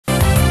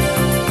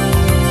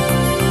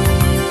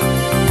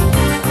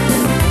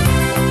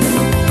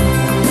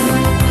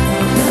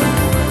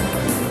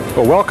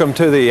Well, welcome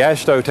to the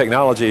AASHTO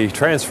Technology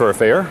Transfer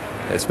Fair.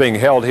 It's being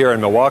held here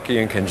in Milwaukee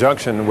in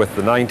conjunction with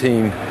the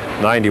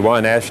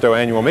 1991 AASHTO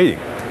annual meeting.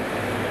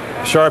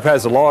 SHRP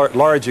has a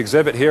large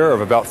exhibit here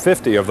of about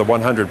 50 of the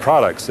 100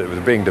 products that were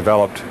being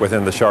developed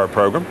within the SHRP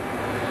program.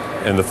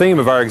 And the theme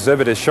of our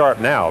exhibit is SHRP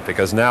Now,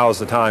 because now is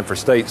the time for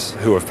states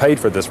who have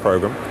paid for this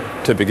program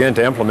to begin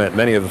to implement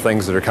many of the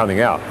things that are coming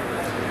out.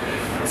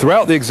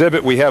 Throughout the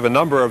exhibit, we have a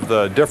number of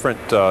the different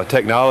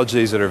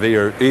technologies that have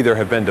either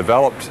have been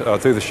developed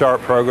through the SHRP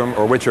program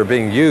or which are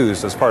being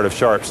used as part of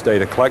SHRP's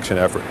data collection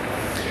effort.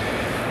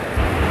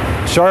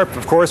 SHRP,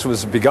 of course,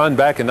 was begun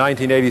back in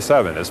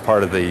 1987 as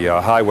part of the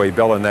highway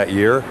bill in that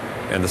year,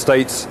 and the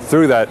states,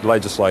 through that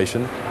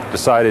legislation,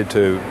 decided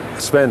to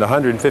spend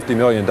 $150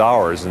 million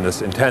in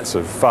this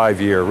intensive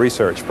 5-year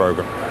research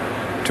program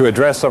to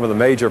address some of the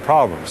major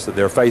problems that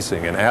they're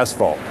facing in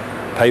asphalt,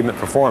 pavement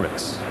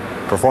performance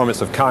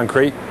of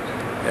concrete,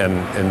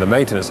 and the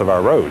maintenance of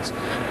our roads.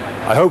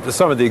 I hope that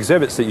some of the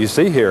exhibits that you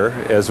see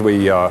here as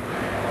we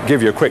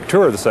give you a quick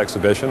tour of this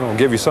exhibition will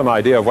give you some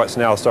idea of what's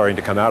now starting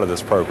to come out of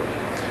this program.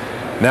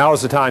 Now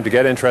is the time to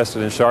get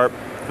interested in SHRP.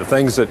 The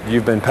things that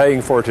you've been paying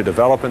for to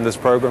develop in this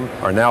program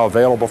are now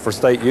available for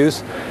state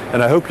use,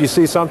 and I hope you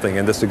see something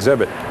in this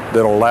exhibit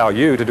that will allow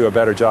you to do a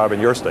better job in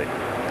your state.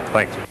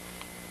 Thanks.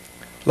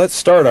 Let's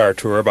start our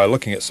tour by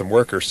looking at some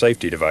worker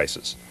safety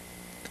devices.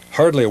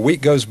 Hardly a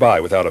week goes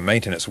by without a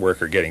maintenance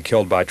worker getting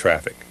killed by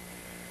traffic.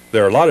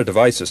 There are a lot of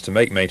devices to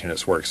make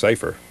maintenance work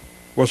safer.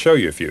 We'll show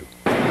you a few.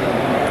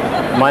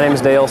 My name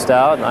is Dale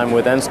Stout. I'm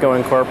with ENSCO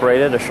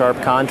Incorporated, a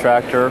SHRP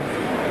contractor.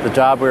 The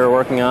job we are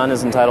working on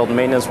is entitled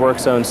Maintenance Work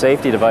Zone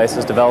Safety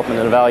Devices Development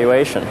and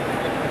Evaluation.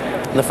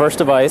 The first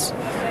device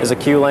is a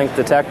Q-length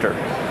detector.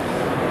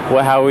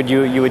 How would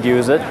you would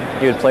use it?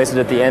 You would place it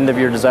at the end of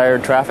your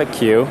desired traffic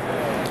queue.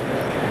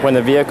 When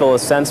the vehicle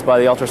is sensed by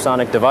the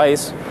ultrasonic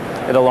device,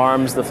 it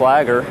alarms the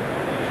flagger.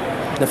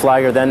 The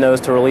flagger then knows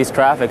to release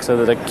traffic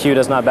so that the queue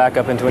does not back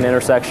up into an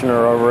intersection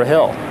or over a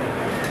hill.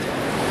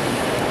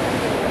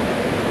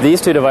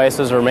 These two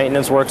devices are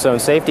maintenance work zone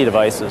safety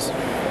devices,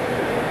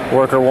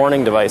 worker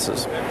warning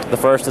devices. The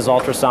first is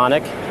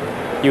ultrasonic.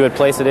 You would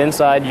place it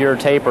inside your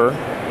taper,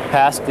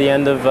 past the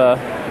end of,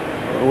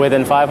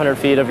 within 500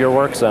 feet of your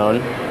work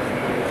zone.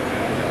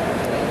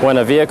 When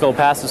a vehicle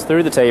passes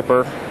through the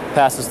taper,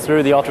 passes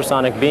through the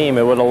ultrasonic beam,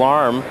 it would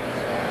alarm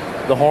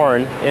the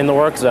horn in the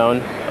work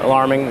zone,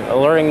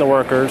 alerting the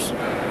workers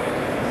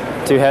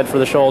to head for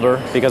the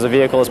shoulder because a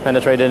vehicle has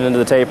penetrated into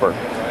the taper.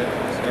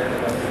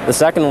 The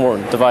second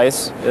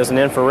device is an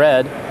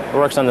infrared. It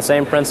works on the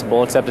same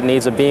principle, except it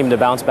needs a beam to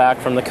bounce back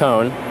from the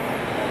cone.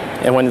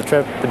 And when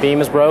the beam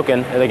is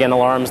broken, it again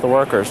alarms the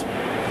workers.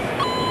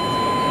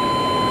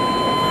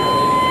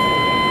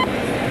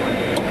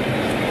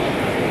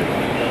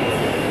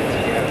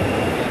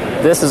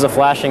 This is a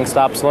flashing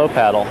stop-slow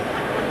paddle.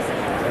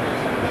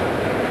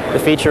 The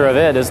feature of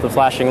it is the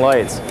flashing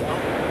lights.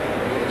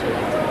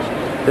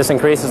 This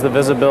increases the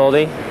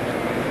visibility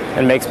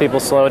and makes people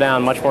slow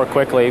down much more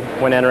quickly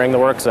when entering the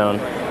work zone.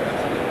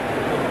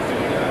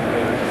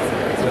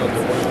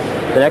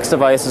 The next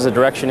device is a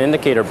direction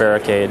indicator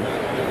barricade.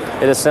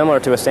 It is similar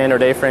to a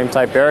standard A-frame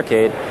type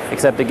barricade,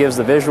 except it gives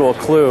the visual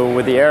clue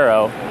with the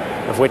arrow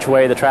of which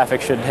way the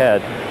traffic should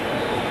head.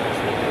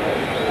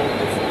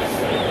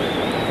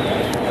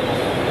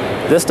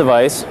 This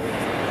device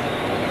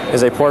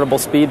is a portable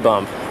speed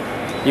bump.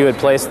 You would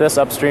place this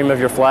upstream of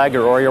your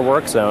flagger or your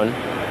work zone,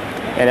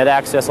 and it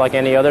acts just like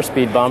any other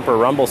speed bump or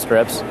rumble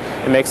strips.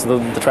 It makes the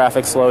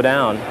traffic slow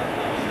down.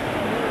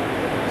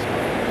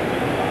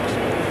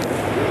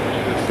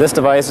 This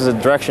device is a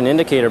direction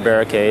indicator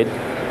barricade.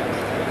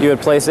 You would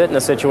place it in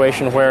a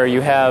situation where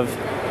you have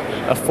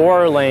a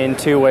 4-lane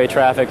two-way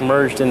traffic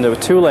merged into a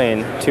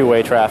 2-lane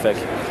two-way traffic.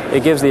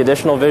 It gives the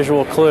additional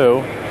visual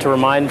clue to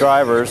remind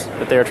drivers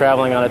that they are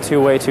traveling on a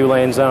two-way,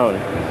 2-lane zone.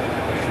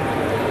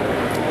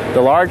 The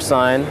large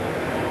sign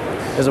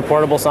is a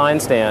portable sign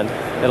stand.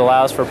 It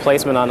allows for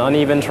placement on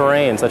uneven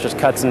terrain, such as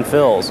cuts and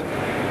fills.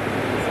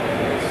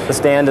 The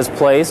stand is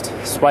placed,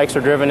 spikes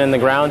are driven in the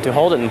ground to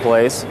hold it in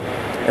place,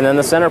 and then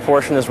the center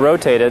portion is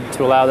rotated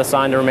to allow the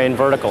sign to remain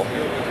vertical.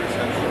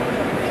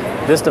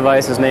 This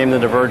device is named the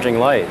diverging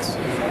lights.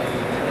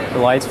 The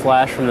lights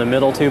flash from the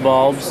middle 2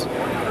 bulbs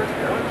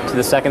to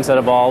the second set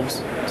of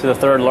bulbs to the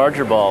third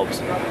larger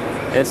bulbs.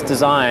 It's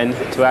designed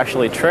to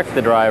actually trick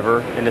the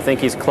driver into think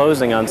he's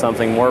closing on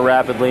something more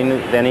rapidly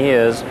than he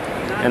is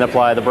and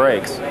apply the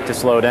brakes to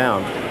slow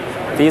down.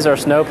 These are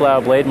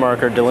snowplow blade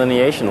marker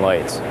delineation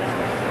lights.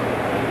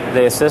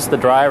 They assist the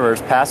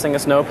drivers passing a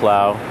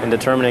snowplow in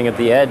determining at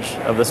the edge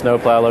of the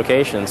snowplow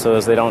location so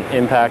as they don't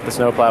impact the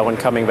snowplow when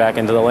coming back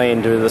into the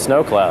lane due to the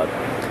snow cloud.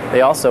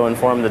 They also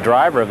inform the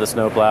driver of the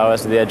snowplow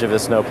as to the edge of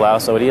his snowplow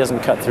so he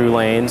doesn't cut through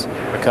lanes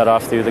or cut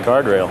off through the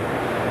guardrail.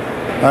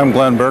 I'm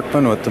Glenn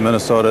Berkman with the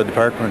Minnesota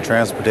Department of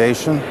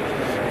Transportation.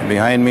 And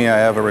behind me I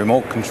have a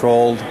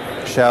remote-controlled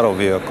shadow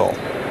vehicle.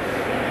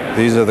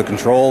 These are the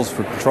controls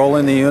for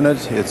controlling the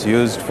unit. It's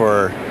used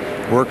for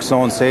work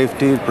zone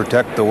safety, to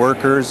protect the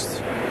workers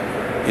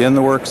in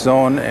the work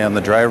zone and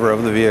the driver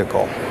of the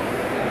vehicle.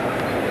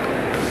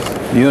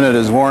 The unit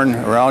is worn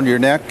around your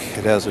neck.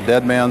 It has a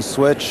dead man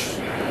switch.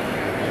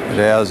 It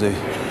has a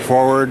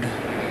forward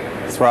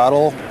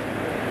throttle,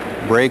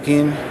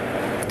 braking.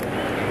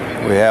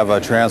 We have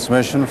a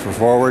transmission for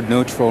forward,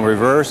 neutral,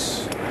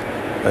 reverse.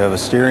 We have a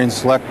steering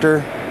selector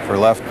for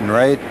left and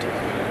right,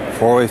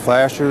 four-way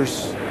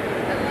flashers,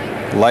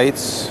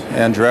 lights,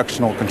 and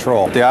directional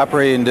control. The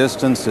operating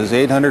distance is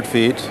 800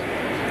 feet.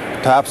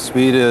 Top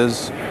speed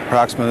is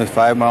approximately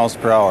 5 miles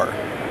per hour.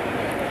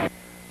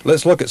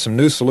 Let's look at some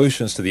new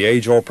solutions to the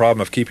age-old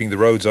problem of keeping the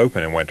roads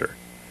open in winter.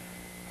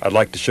 I'd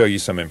like to show you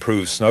some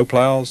improved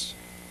snowplows,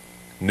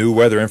 new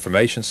weather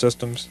information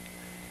systems,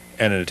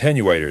 and an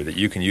attenuator that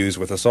you can use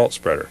with a salt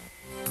spreader.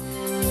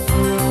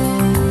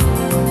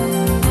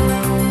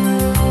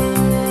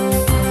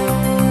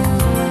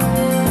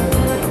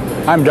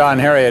 I'm Don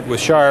Harriet with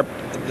SHRP.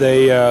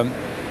 The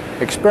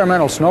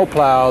experimental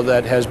snowplow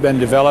that has been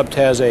developed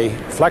has a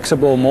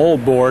flexible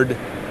mold board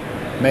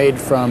made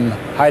from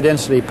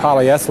high-density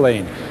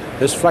polyethylene.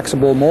 This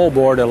flexible mold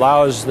board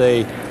allows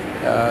the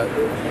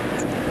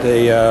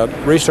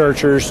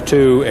researchers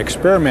to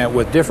experiment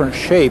with different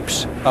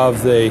shapes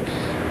of the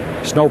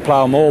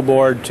snowplow mold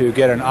board to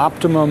get an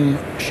optimum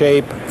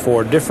shape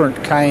for different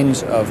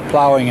kinds of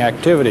plowing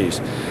activities.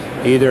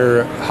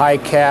 Either high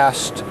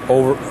cast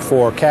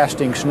for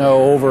casting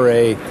snow over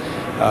a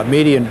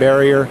median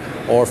barrier,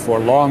 or for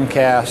long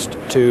cast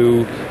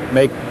to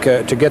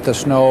get the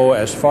snow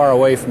as far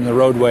away from the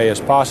roadway as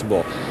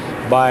possible.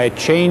 By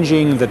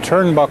changing the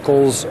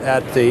turnbuckles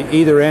at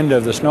either end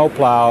of the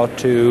snowplow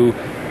to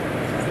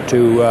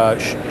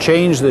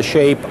change the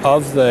shape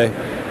of the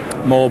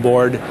mold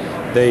board,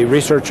 the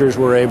researchers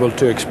were able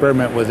to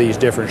experiment with these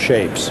different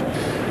shapes.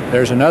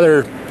 There's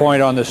another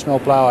point on the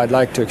snowplow I'd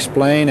like to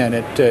explain, and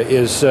it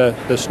is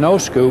the snow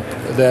scoop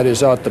that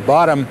is at the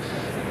bottom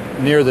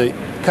near the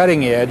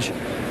cutting edge.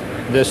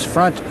 This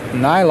front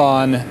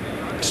nylon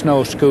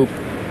snow scoop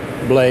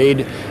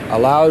blade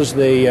allows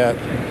the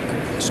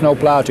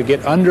snowplow to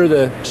get under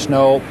the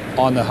snow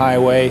on the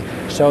highway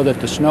so that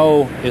the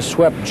snow is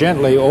swept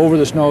gently over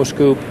the snow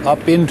scoop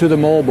up into the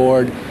mold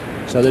board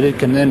so that it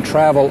can then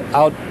travel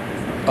out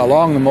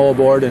along the mold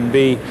board and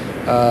be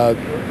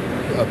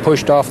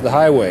pushed off the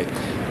highway.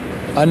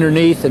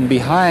 Underneath and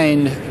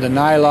behind the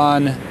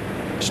nylon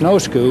snow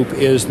scoop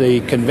is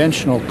the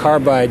conventional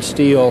carbide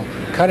steel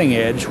cutting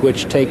edge,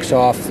 which takes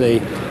off the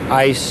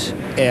ice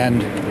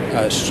and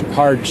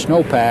hard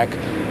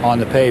snowpack on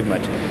the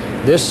pavement.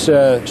 This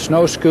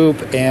snow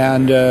scoop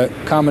and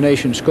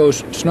combination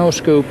snow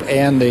scoop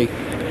and the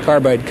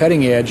carbide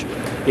cutting edge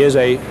is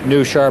a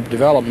new SHRP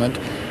development,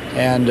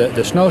 and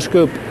the snow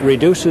scoop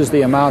reduces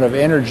the amount of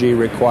energy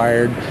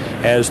required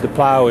as the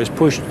plow is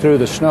pushed through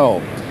the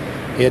snow.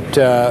 It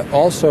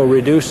also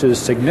reduces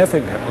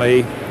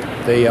significantly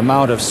the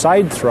amount of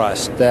side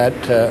thrust that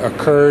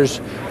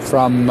occurs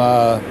from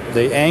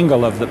the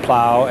angle of the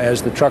plow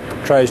as the truck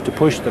tries to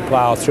push the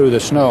plow through the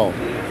snow.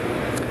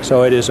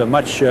 So it is a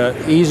much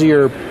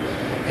easier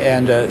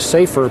and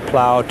safer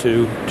plow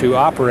to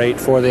operate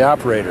for the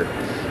operator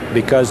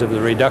because of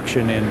the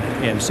reduction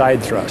in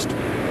side thrust.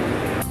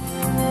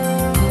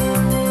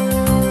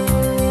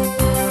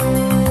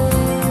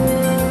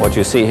 What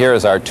you see here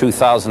is our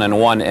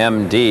 2001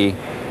 MD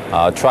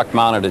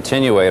truck-mounted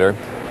attenuator.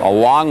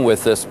 Along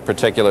with this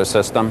particular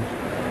system,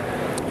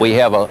 we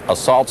have a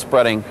salt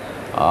spreading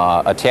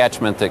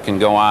attachment that can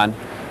go on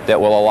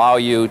that will allow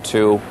you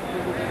to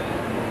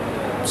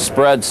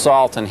spread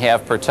salt and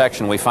have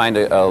protection. We find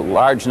a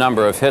large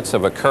number of hits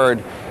have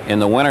occurred in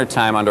the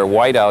wintertime under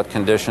whiteout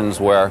conditions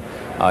where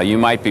you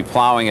might be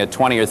plowing at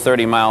 20 or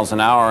 30 miles an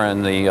hour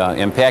and the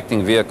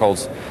impacting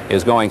vehicles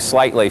is going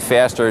slightly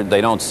faster. They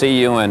don't see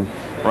you and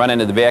run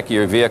into the back of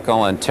your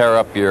vehicle and tear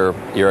up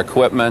your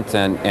equipment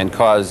and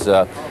cause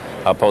a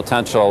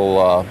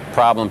potential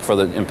problem for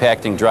the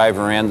impacting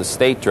driver and the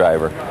state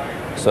driver.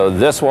 So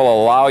this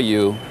will allow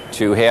you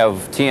to have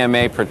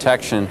TMA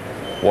protection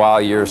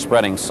while you're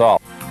spreading salt.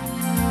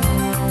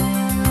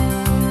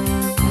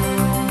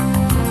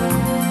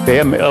 I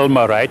am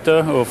Elmar Reiter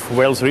of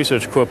Wells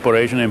Research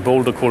Corporation in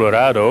Boulder,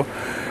 Colorado.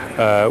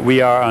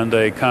 We are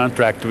under a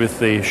contract with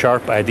the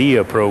SHRP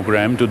IDEA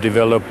program to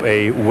develop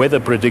a weather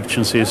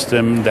prediction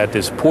system that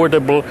is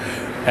portable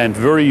and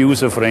very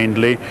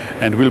user-friendly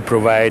and will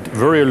provide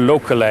very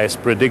localized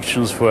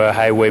predictions for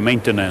highway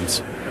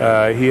maintenance.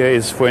 Here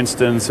is, for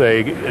instance,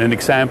 an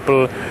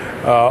example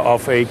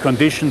of a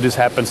condition. This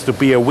happens to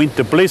be a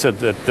winter blizzard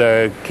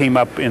that came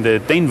up in the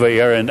Denver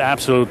area and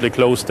absolutely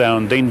closed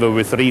down Denver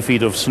with 3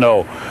 feet of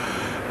snow.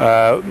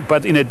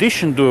 But in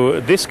addition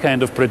to this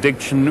kind of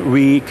prediction,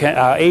 we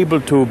are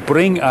able to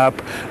bring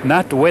up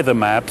not weather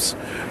maps,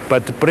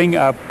 but bring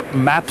up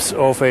maps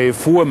of a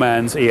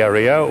foreman's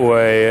area or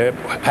a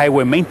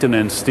highway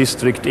maintenance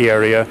district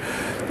area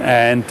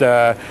and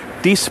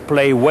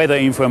display weather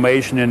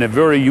information in a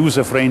very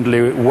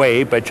user-friendly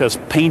way by just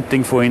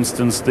painting, for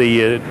instance,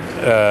 the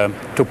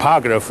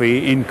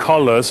topography in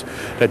colors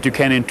that you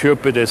can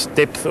interpret as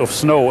depth of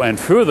snow. And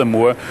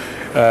furthermore,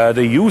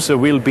 the user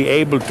will be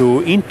able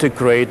to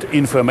integrate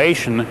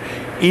information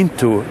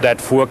into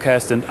that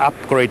forecast and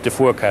upgrade the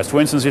forecast.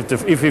 For instance,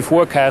 if we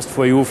forecast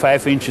for you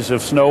 5 inches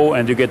of snow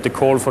and you get the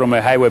call from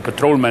a highway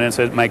patrolman and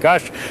says, my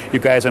gosh, you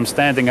guys, I'm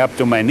standing up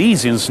to my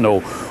knees in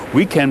snow,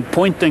 we can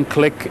point and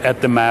click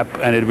at the map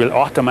and it will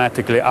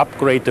automatically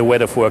upgrade the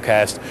weather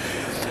forecast.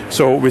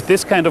 So with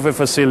this kind of a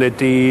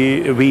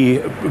facility, we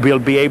will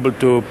be able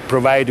to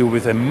provide you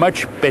with a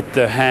much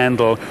better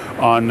handle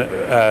on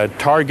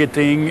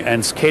targeting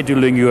and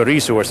scheduling your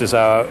resources.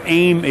 Our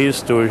aim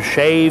is to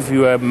shave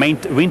your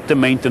winter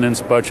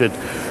maintenance budget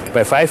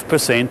by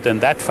 5%,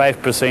 and that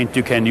 5%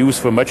 you can use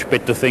for much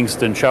better things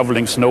than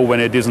shoveling snow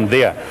when it isn't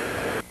there.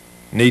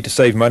 Need to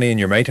save money in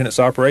your maintenance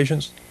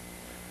operations?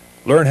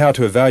 Learn how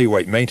to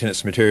evaluate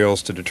maintenance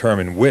materials to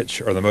determine which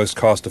are the most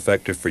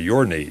cost-effective for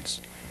your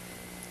needs.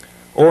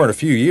 Or in a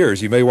few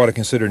years, you may want to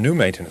consider new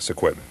maintenance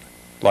equipment,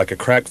 like a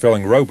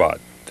crack-filling robot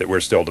that we're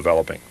still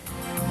developing.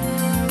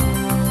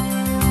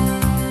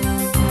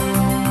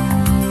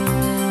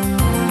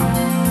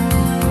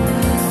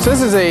 So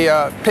this is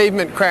a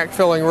pavement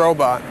crack-filling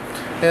robot,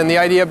 and the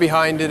idea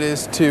behind it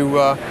is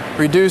to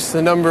reduce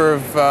the number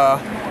of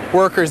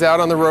workers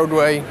out on the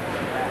roadway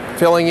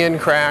filling in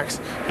cracks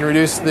and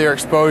reduce their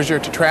exposure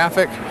to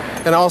traffic,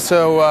 and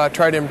also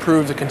try to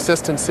improve the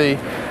consistency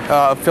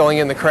of filling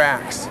in the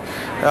cracks.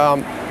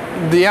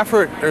 The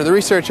effort, or the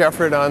research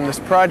effort on this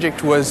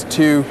project, was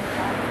to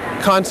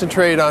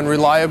concentrate on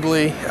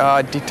reliably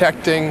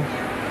detecting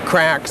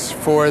cracks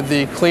for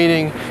the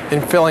cleaning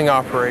and filling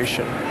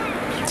operation.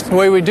 The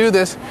way we do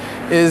this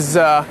is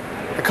a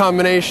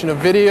combination of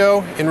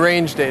video and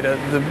range data.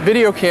 The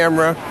video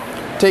camera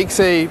takes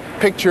a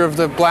picture of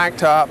the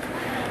blacktop,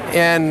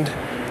 and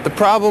the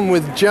problem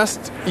with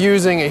just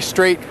using a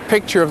straight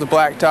picture of the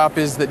blacktop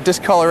is that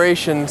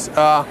discolorations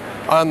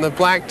on the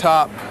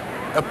blacktop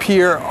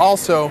appear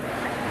also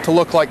to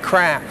look like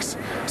cracks.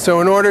 So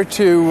in order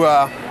to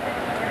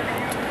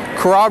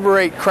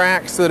corroborate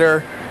cracks that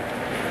are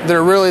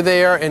really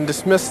there and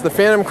dismiss the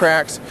phantom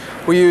cracks,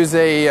 we use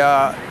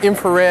a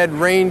infrared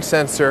range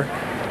sensor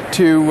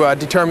to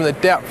determine the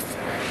depth.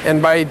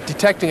 And by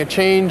detecting a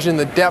change in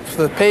the depth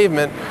of the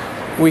pavement,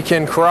 we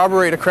can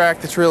corroborate a crack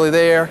that's really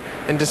there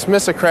and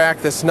dismiss a crack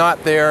that's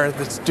not there,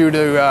 that's due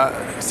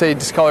to, say,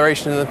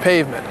 discoloration in the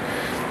pavement.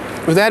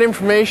 With that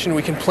information,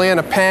 we can plan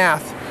a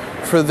path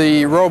for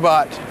the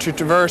robot to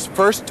traverse,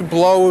 first to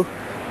blow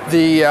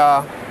the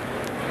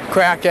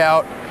crack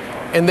out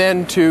and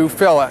then to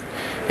fill it.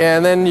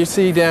 And then you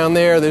see down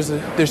there there's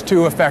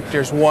two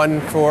effectors,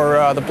 one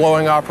for the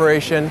blowing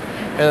operation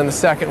and then the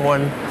second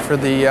one for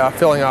the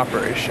filling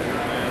operation.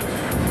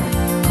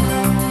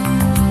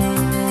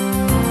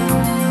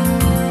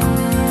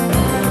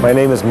 My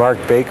name is Mark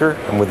Baker.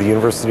 I'm with the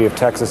University of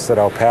Texas at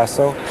El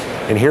Paso,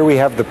 and here we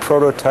have the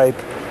prototype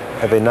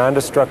of a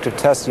non-destructive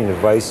testing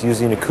device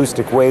using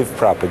acoustic wave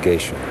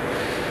propagation.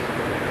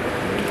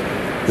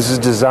 This is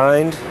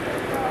designed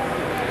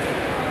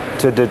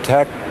to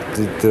detect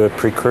the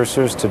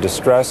precursors to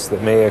distress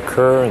that may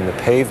occur in the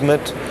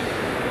pavement.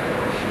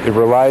 It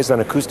relies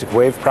on acoustic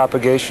wave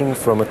propagation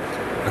from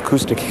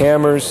acoustic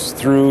hammers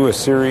through a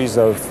series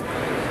of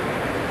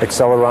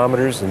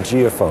accelerometers and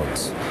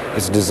geophones.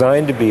 It's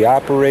designed to be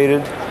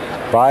operated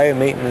by a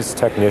maintenance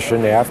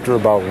technician after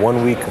about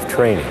 1 week of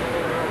training.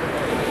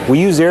 We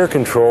use air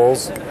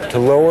controls to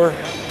lower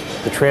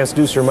the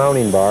transducer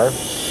mounting bar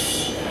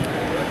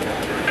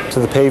to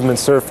the pavement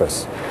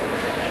surface.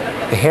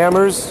 The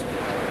hammers,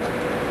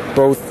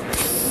 both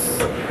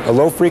a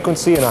low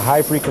frequency and a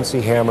high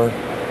frequency hammer,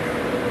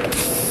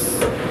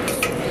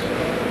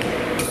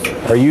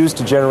 are used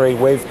to generate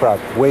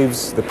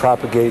waves that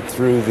propagate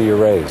through the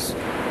arrays.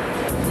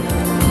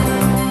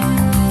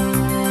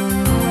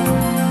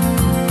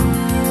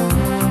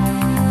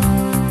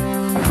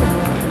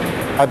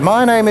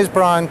 My name is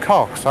Brian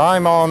Cox.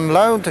 I'm on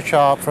loan to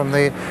SHRP from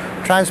the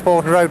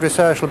Transport and Road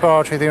Research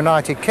Laboratory of the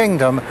United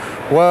Kingdom,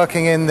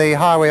 working in the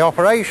highway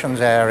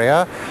operations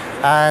area,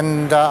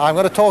 and I'm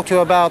going to talk to you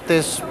about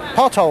this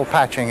pothole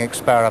patching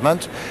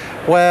experiment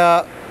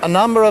where a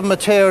number of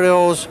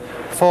materials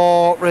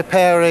for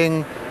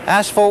repairing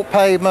asphalt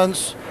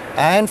pavements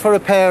and for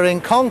repairing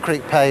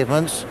concrete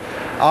pavements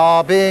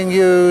are being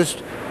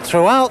used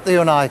throughout the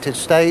United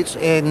States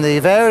in the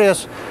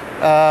various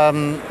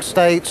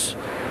states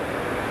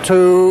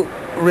to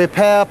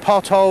repair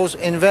potholes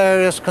in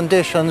various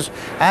conditions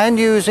and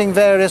using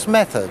various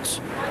methods.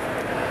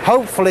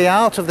 Hopefully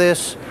out of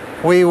this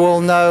we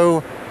will know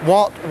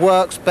what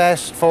works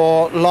best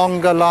for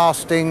longer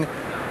lasting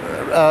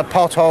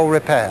pothole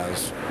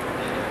repairs.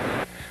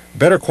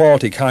 Better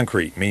quality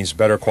concrete means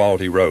better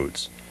quality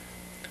roads.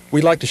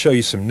 We'd like to show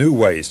you some new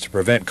ways to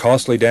prevent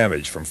costly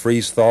damage from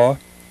freeze-thaw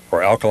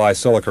or alkali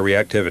silica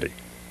reactivity.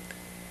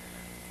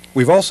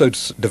 We've also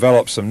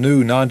developed some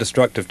new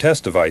non-destructive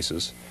test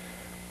devices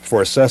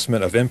for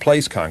assessment of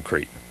in-place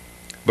concrete,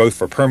 both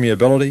for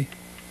permeability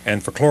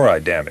and for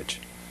chloride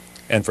damage,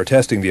 and for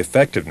testing the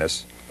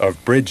effectiveness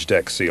of bridge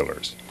deck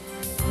sealers.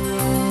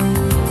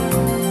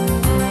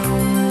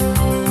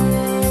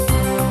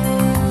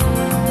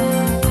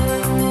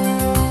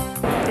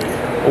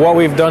 What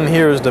we've done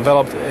here is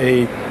developed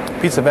a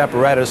piece of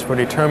apparatus for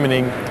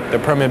determining the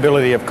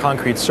permeability of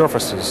concrete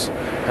surfaces.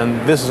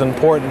 And this is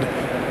important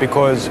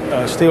because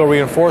steel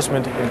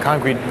reinforcement in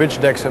concrete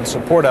bridge decks and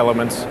support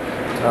elements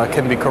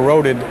can be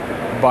corroded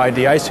by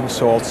de-icing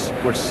salts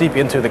which seep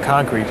into the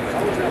concrete.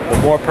 The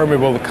more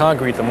permeable the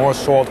concrete, the more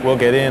salt will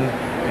get in,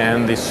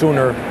 and the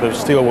sooner the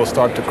steel will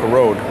start to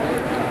corrode.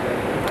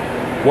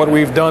 What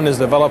we've done is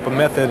develop a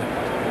method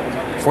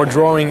for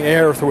drawing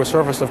air through a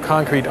surface of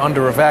concrete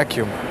under a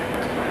vacuum.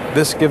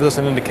 This gives us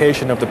an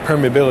indication of the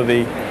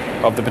permeability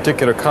of the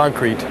particular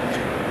concrete,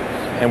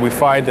 and we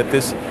find that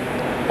this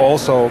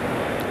also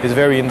is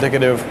very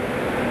indicative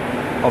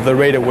of the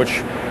rate at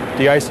which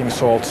de-icing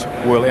salts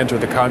will enter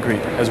the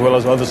concrete, as well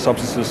as other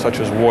substances such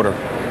as water.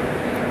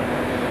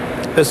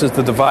 This is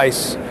the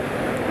device.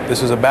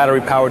 This is a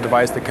battery-powered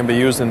device that can be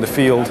used in the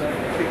field,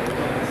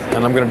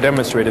 and I'm going to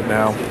demonstrate it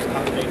now.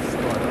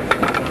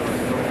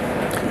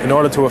 In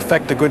order to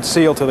effect a good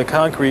seal to the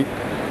concrete,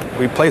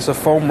 we place a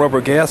foam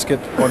rubber gasket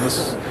on the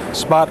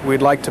spot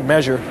we'd like to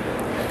measure.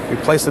 We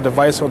place the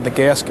device on the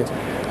gasket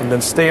and then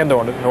stand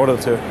on it in order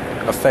to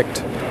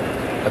effect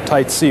a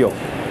tight seal.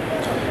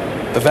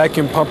 The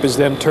vacuum pump is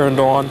then turned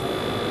on,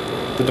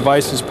 the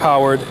device is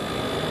powered,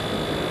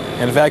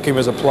 and vacuum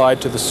is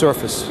applied to the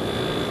surface.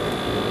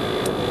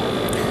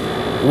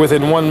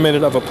 Within 1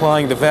 minute of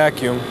applying the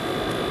vacuum,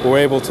 we're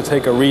able to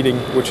take a reading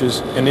which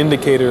is an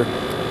indicator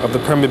of the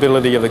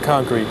permeability of the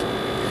concrete.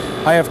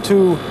 I have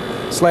two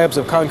slabs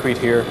of concrete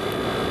here.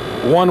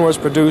 One was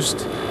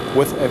produced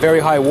with a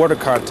very high water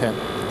content,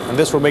 and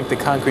this will make the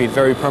concrete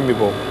very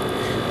permeable.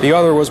 The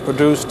other was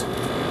produced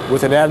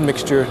with an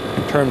admixture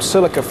termed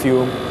silica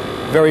fume,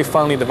 very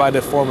finely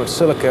divided form of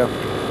silica,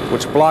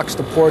 which blocks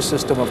the pore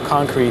system of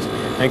concrete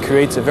and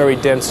creates a very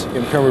dense,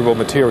 impermeable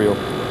material.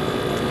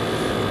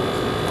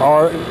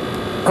 Our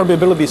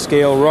permeability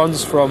scale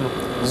runs from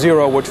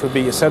 0, which would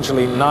be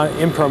essentially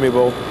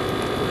non-impermeable,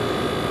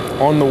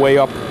 on the way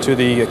up to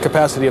the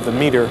capacity of the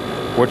meter,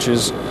 which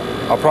is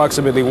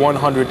approximately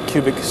 100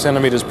 cubic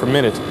centimeters per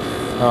minute.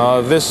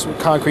 This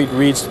concrete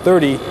reads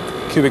 30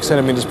 cubic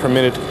centimeters per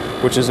minute,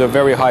 which is a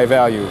very high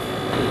value.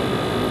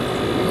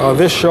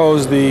 This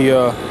shows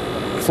the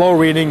flow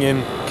reading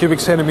in cubic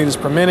centimeters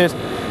per minute,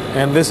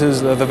 and this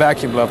is the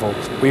vacuum level.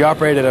 We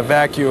operate at a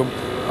vacuum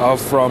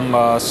of from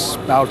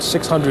about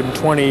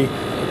 620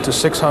 to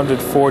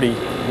 640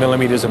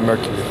 millimeters of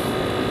mercury.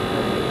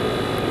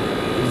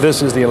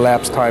 This is the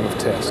elapsed time of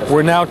test.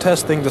 We're now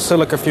testing the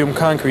silica fume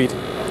concrete.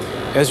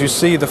 As you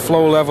see, the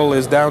flow level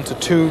is down to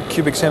 2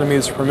 cubic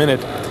centimeters per minute.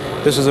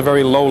 This is a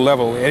very low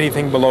level.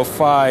 Anything below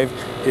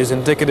 5 is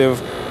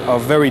indicative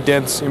of very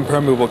dense,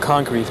 impermeable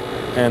concrete,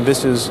 and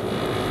this is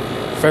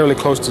fairly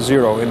close to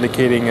 0,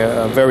 indicating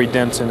a very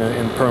dense and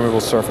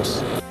impermeable surface.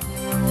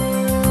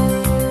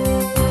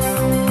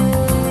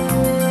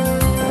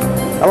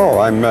 Hello,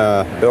 I'm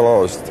Bill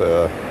Ost.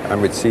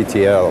 I'm with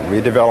CTL. We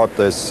developed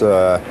this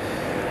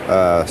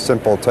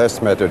simple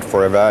test method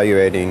for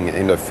evaluating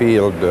in the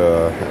field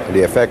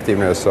the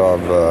effectiveness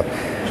of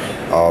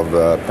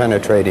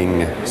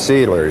penetrating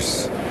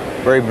sealers.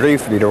 Very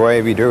briefly, the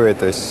way we do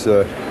it is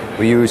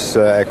we use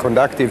a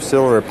conductive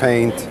silver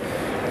paint,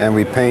 and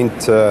we paint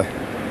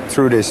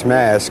through this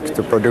mask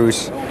to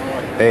produce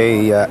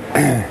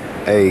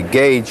a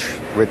gauge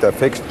with a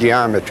fixed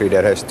geometry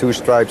that has 2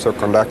 stripes of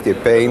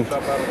conductive paint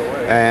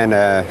and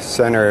a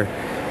center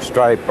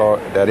stripe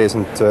that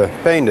isn't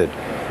painted.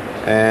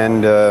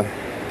 And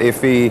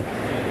if we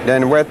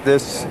then wet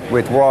this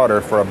with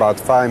water for about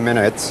 5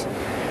 minutes,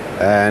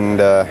 and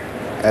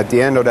at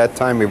the end of that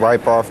time we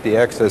wipe off the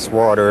excess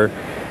water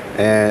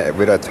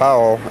with a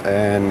towel,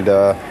 and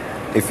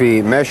if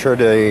we measure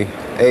the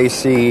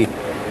AC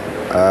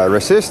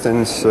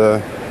resistance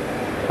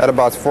at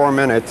about 4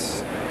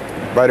 minutes,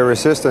 by the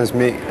resistance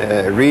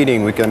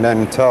reading we can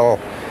then tell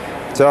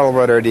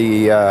whether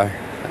the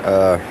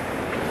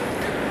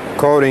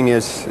coating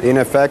is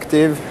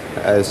ineffective,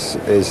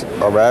 is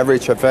of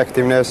average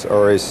effectiveness,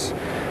 or is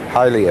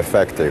highly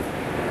effective.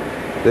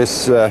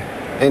 This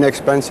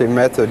inexpensive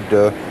method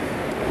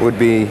would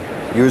be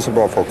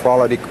usable for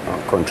quality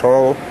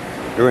control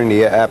during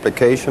the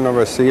application of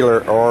a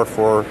sealer, or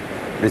for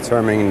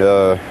determining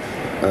the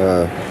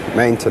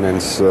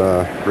maintenance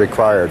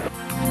required.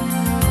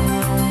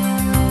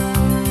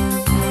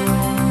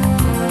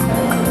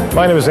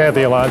 My name is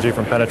Anthony Alonji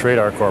from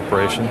Penetradar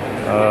Corporation.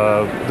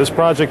 This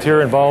project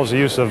here involves the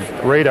use of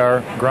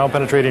radar, ground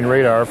penetrating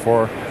radar,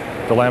 for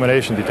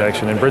delamination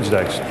detection in bridge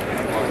decks.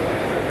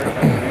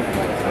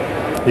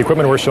 The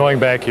equipment we're showing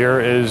back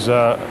here is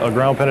a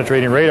ground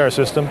penetrating radar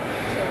system,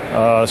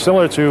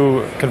 similar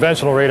to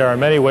conventional radar in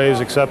many ways,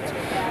 except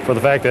for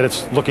the fact that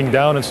it's looking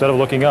down instead of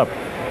looking up.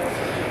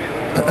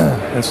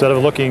 Instead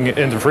of looking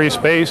into free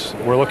space,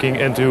 we're looking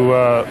into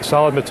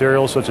solid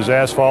materials such as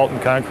asphalt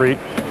and concrete.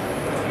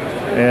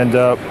 And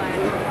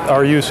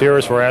our use here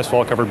is for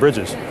asphalt-covered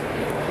bridges.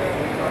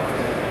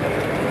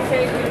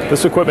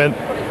 This equipment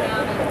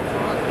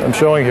I'm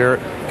showing here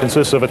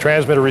consists of a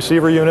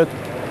transmitter-receiver unit,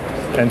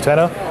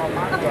 antenna.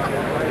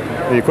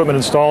 The equipment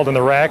installed in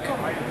the rack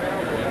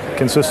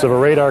consists of a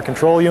radar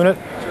control unit,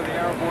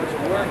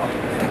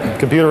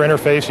 computer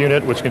interface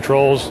unit, which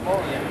controls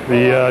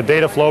the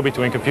data flow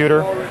between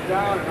computer,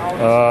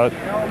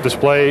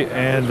 display,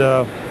 and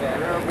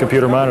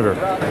computer monitor.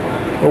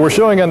 What we're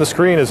showing on the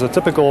screen is a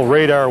typical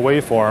radar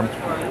waveform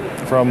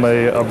from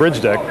a bridge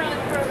deck.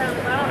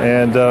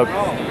 And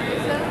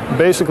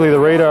basically the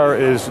radar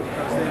is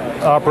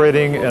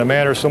operating in a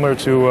manner similar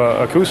to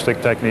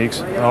acoustic techniques.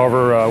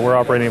 However, we're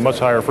operating at a much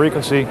higher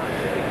frequency,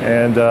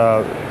 and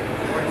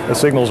the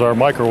signals are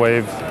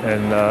microwave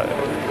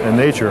in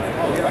nature.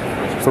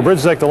 For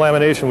bridge deck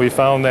delamination, we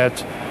found that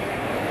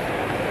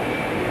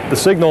the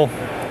signal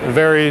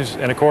varies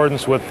in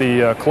accordance with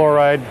the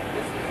chloride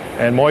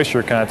and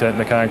moisture content in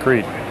the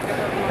concrete.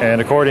 And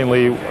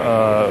accordingly,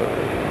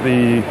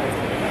 the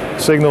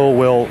signal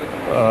will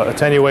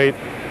attenuate,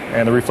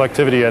 and the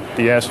reflectivity at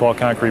the asphalt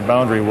concrete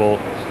boundary will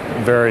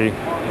vary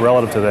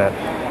relative to that.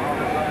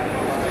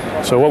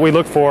 So what we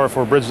look for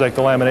bridge deck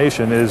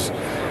delamination is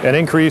an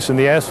increase in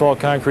the asphalt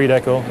concrete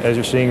echo, as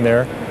you're seeing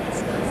there,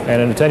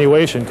 and an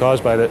attenuation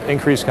caused by the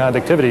increased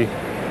conductivity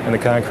in the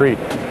concrete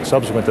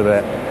subsequent to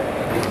that.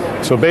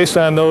 So based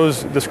on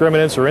those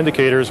discriminants or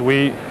indicators,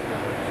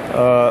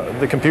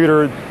 the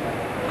computer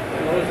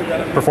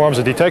performs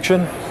a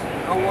detection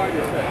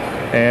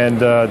and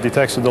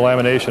detects the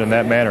delamination in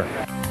that manner.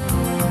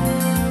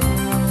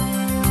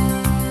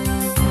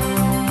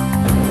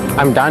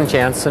 I'm Don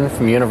Jansen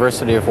from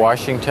University of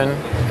Washington,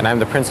 and I'm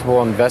the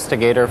principal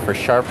investigator for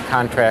SHRP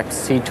contract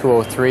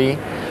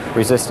C203,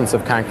 resistance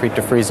of concrete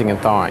to freezing and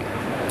thawing.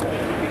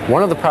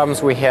 One of the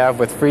problems we have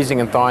with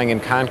freezing and thawing in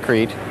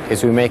concrete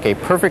is we make a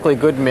perfectly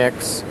good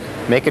mix,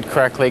 make it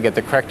correctly, get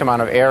the correct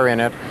amount of air in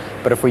it,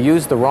 but if we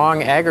use the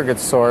wrong aggregate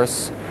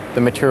source,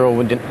 the material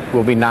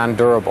will be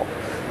non-durable.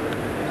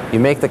 You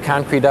make the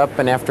concrete up,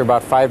 and after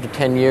about 5 to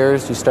 10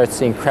 years, you start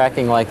seeing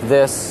cracking like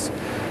this,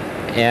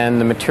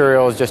 and the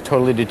material is just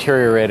totally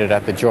deteriorated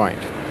at the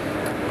joint.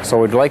 So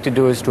what we'd like to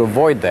do is to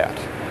avoid that.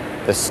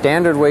 The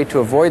standard way to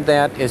avoid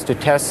that is to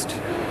test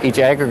each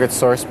aggregate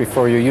source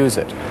before you use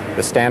it.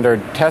 The standard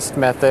test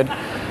method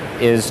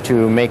is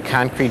to make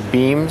concrete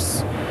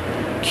beams,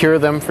 cure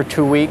them for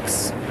 2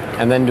 weeks,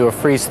 and then do a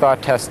freeze-thaw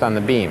test on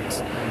the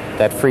beams.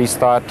 That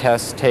freeze-thaw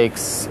test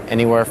takes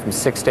anywhere from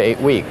 6 to 8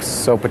 weeks.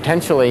 So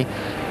potentially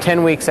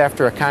 10 weeks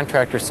after a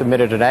contractor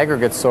submitted an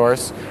aggregate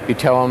source, you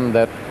tell them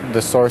that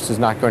the source is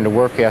not going to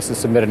work, he has to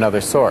submit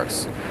another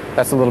source.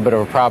 That's a little bit of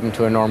a problem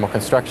to a normal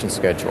construction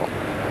schedule.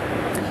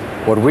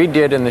 What we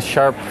did in the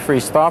SHRP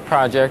freeze-thaw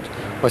project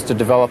was to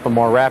develop a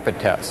more rapid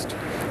test.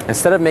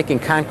 Instead of making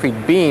concrete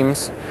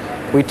beams,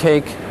 we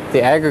take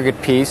the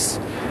aggregate piece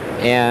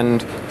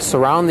and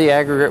surround the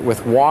aggregate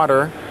with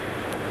water.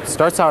 It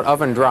starts out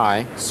oven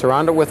dry,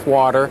 surround it with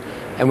water,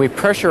 and we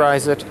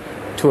pressurize it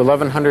to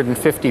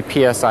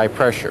 1150 psi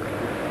pressure.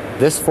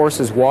 This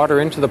forces water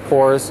into the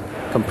pores,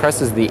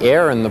 compresses the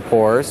air in the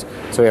pores,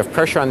 so we have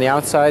pressure on the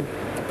outside,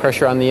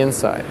 pressure on the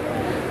inside.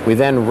 We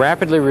then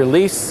rapidly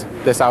release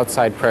this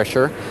outside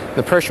pressure.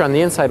 The pressure on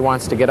the inside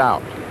wants to get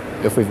out.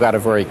 If we've got a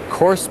very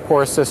coarse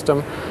pore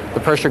system, the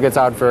pressure gets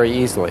out very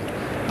easily.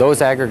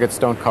 Those aggregates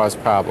don't cause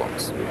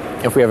problems.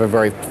 If we have a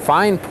very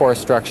fine pore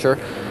structure,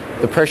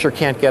 the pressure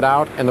can't get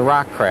out and the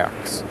rock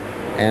cracks,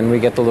 and we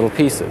get the little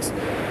pieces.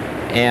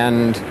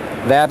 And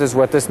that is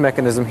what this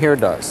mechanism here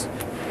does.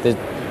 The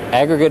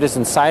aggregate is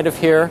inside of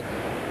here,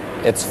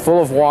 it's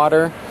full of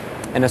water,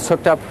 and it's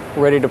hooked up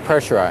ready to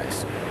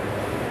pressurize.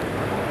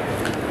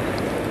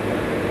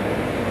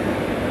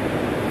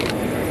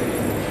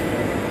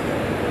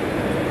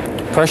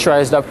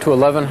 Pressurized up to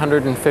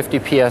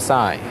 1150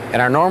 psi. In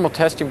our normal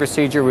testing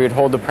procedure, we would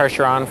hold the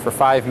pressure on for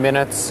 5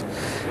 minutes,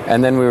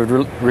 and then we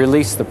would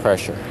release the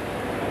pressure.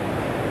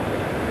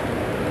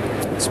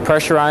 It's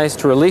pressurized.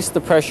 To release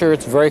the pressure,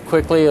 it's very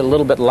quickly, a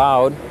little bit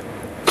loud.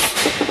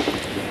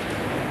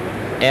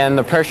 And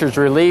the pressure is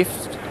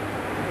relieved.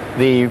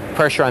 The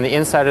pressure on the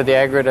inside of the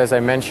aggregate, as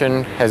I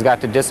mentioned, has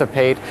got to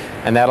dissipate,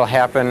 and that'll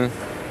happen.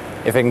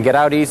 If it can get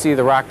out easy,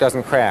 the rock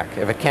doesn't crack.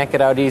 If it can't get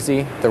out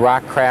easy, the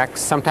rock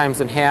cracks, sometimes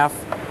in half,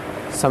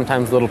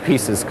 sometimes little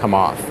pieces come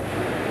off.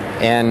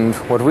 And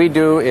what we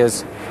do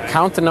is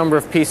count the number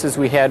of pieces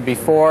we had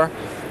before,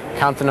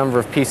 count the number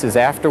of pieces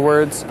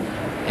afterwards,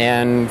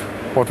 and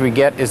what we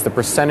get is the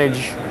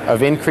percentage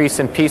of increase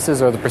in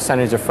pieces or the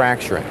percentage of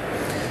fracturing.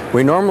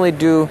 We normally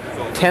do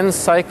 10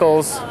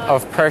 cycles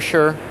of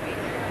pressure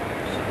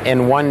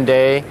in one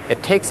day.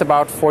 It takes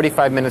about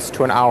 45 minutes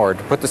to an hour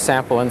to put the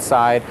sample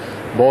inside,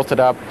 bolt it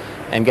up,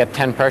 and get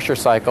 10 pressure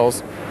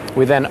cycles.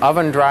 We then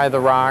oven dry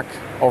the rock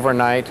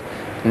overnight.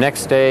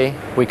 Next day,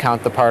 we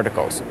count the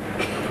particles.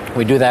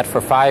 We do that for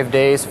 5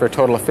 days for a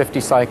total of 50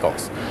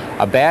 cycles.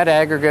 A bad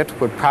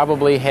aggregate would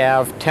probably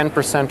have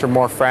 10% or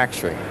more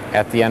fracturing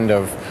at the end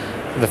of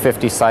the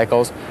 50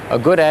 cycles. A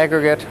good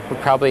aggregate would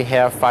probably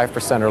have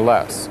 5% or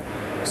less.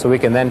 So we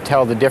can then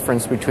tell the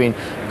difference between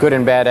good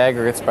and bad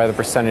aggregates by the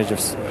percentage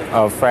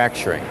of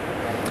fracturing.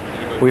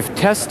 We've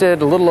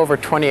tested a little over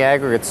 20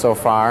 aggregates so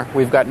far.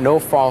 We've got no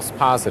false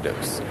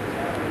positives.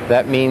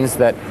 That means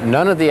that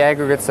none of the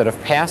aggregates that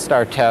have passed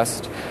our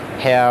test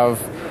have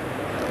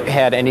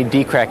had any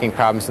decracking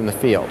problems in the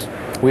field.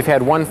 We've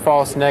had one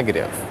false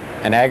negative.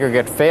 An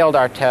aggregate failed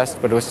our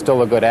test, but it was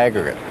still a good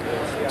aggregate.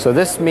 So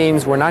this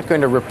means we're not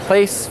going to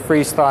replace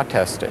freeze-thaw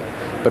testing,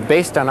 but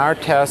based on our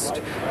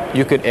test,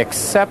 you could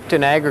accept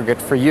an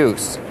aggregate for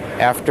use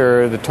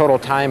after the total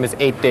time is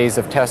 8 days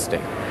of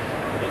testing.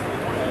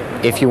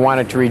 If you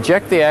wanted to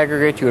reject the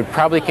aggregate, you would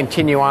probably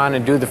continue on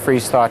and do the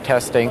freeze-thaw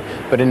testing,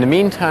 but in the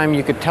meantime,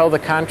 you could tell the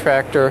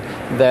contractor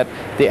that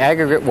the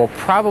aggregate will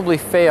probably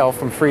fail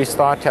from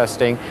freeze-thaw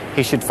testing.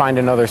 He should find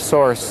another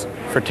source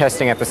for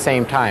testing at the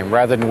same time,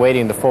 rather than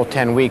waiting the full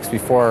 10 weeks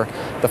before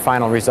the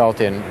final result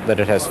in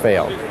that it has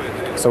failed.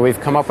 So we've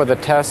come up with a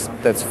test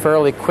that's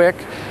fairly quick.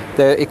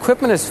 The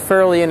equipment is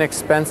fairly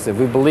inexpensive.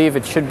 We believe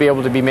it should be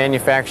able to be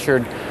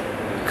manufactured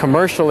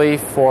commercially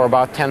for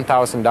about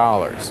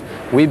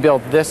 $10,000. We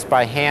built this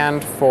by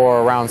hand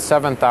for around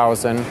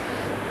 $7,000,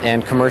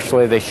 and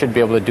commercially they should be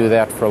able to do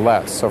that for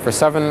less. So for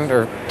 $7,000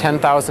 or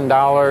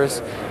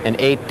 $10,000 in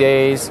 8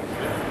 days,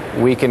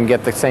 we can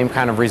get the same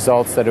kind of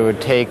results that it would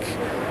take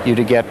you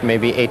to get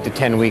maybe 8 to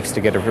 10 weeks to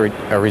get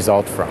a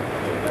result from.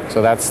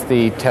 So that's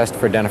the test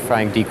for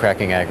identifying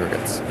decracking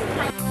aggregates.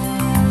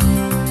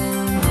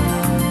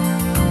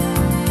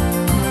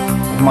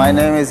 My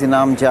name is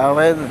Inam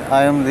Javed.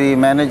 I am the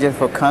manager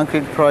for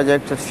concrete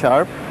project at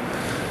SHRP,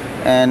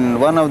 and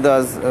one of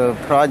those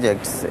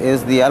projects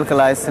is the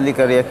alkali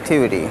silica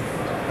reactivity.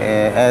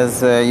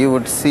 As you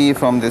would see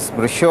from this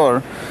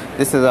brochure,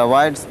 this is a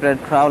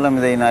widespread problem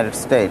in the United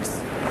States.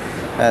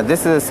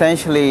 This is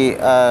essentially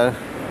a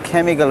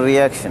chemical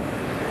reaction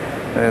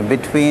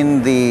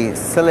between the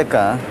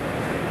silica,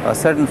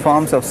 certain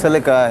forms of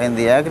silica in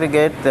the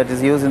aggregate that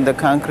is used in the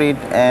concrete,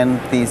 and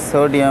the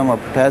sodium or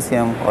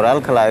potassium or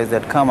alkalis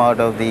that come out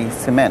of the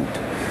cement.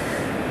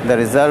 The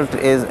result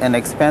is an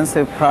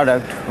expensive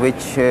product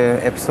which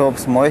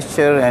absorbs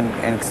moisture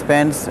and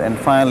expands and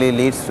finally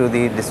leads to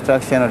the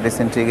destruction or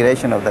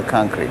disintegration of the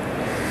concrete.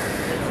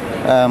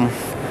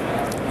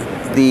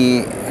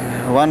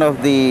 One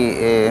of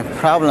the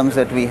problems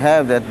that we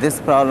have, that this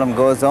problem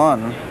goes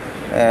on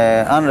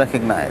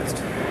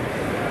unrecognized.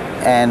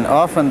 And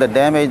often the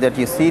damage that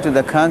you see to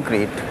the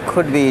concrete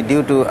could be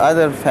due to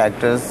other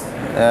factors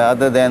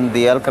other than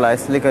the alkali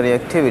silica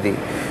reactivity,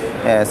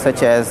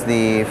 such as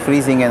the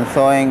freezing and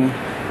thawing,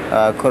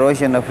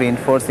 corrosion of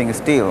reinforcing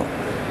steel.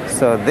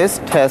 So this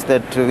test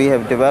that we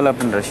have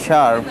developed under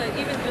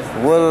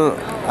SHRP will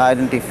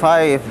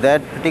identify if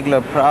that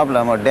particular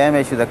problem or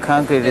damage to the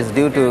concrete is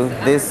due to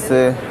this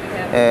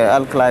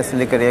alkali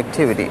silica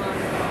reactivity.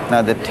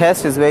 Now the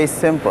test is very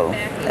simple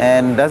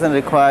and doesn't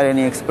require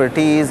any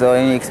expertise or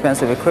any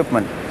expensive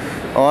equipment.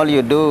 All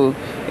you do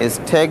is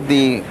take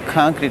the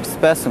concrete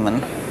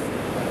specimen,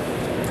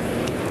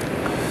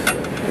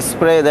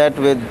 spray that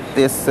with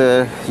this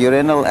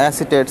uranyl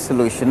acetate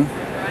solution,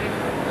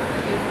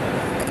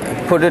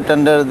 put it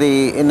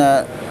in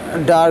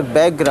a dark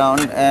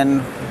background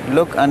and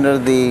look under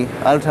the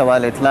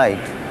ultraviolet light.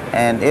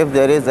 And if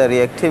there is a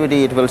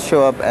reactivity, it will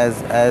show up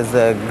as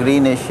a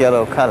greenish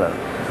yellow color.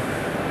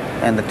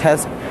 And the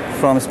test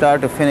from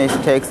start to finish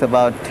takes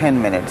about 10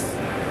 minutes.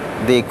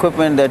 The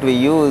equipment that we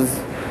use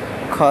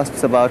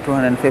costs about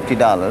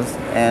 $250,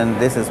 and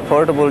this is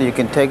portable. You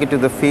can take it to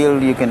the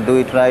field. You can do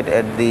it right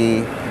at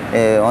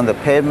on the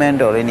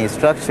pavement or any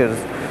structures,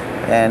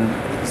 and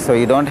so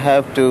you don't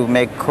have to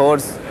make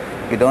coats.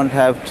 You don't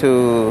have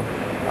to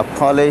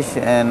polish,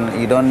 and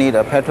you don't need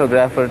a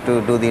petrographer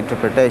to do the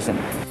interpretation.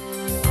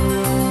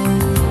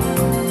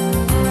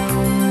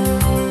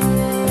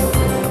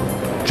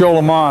 Joe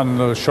Lamont,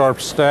 the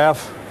SHRP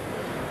staff.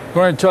 I'm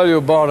going to tell you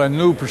about a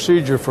new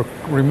procedure for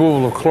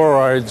removal of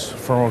chlorides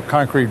from a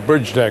concrete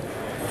bridge deck.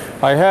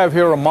 I have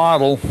here a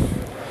model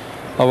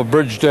of a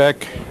bridge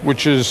deck,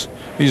 which is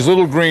these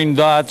little green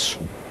dots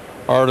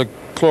are the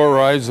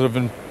chlorides that have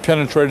been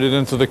penetrated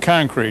into the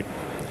concrete.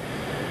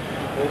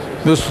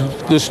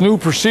 This new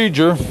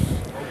procedure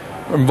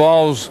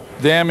involves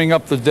damming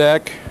up the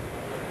deck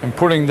and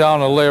putting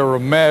down a layer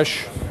of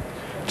mesh,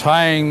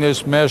 tying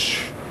this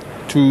mesh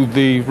to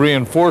the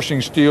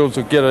reinforcing steel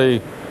to get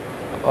a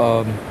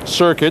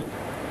circuit,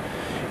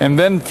 and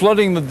then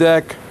flooding the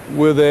deck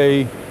with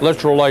a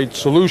electrolyte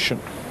solution.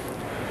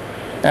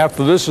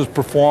 After this is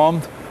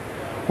performed,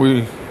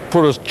 we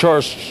put a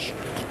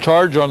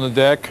charge on the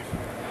deck,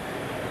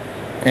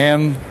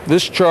 and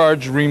this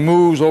charge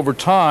removes over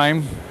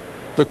time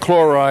the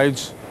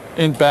chlorides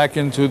back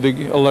into the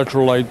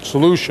electrolyte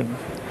solution.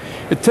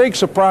 It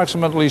takes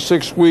approximately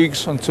 6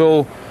 weeks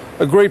until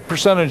a great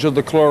percentage of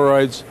the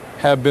chlorides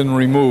have been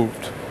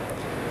removed.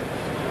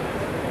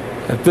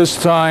 At this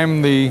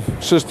time, the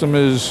system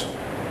is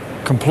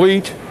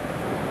complete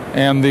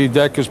and the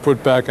deck is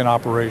put back in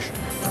operation.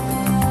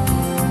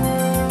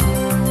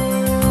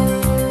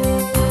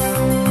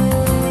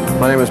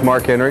 My name is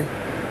Mark Henry.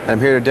 I'm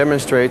here to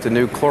demonstrate the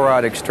new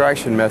chloride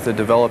extraction method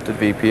developed at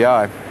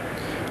VPI.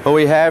 What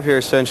we have here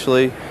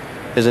essentially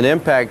is an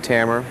impact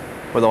hammer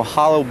with a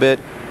hollow bit.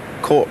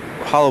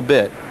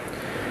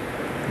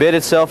 Bit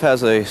itself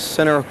has a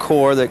center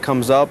core that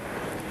comes up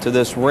to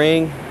this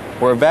ring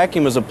where a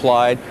vacuum is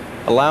applied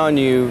allowing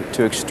you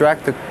to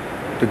extract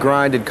the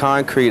grinded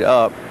concrete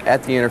up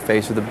at the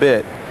interface of the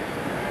bit.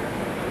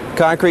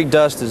 Concrete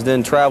dust is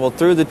then traveled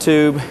through the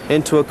tube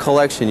into a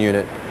collection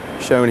unit,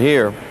 shown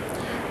here,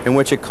 in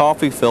which a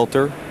coffee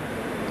filter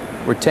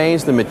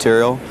retains the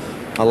material,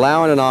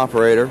 allowing an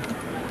operator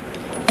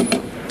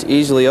to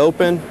easily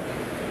open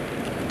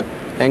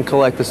and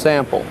collect the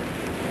sample,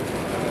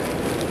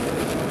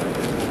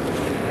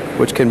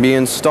 which can be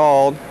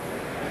installed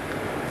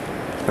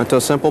into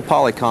a simple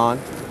polycon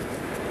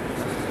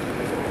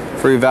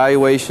for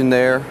evaluation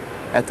there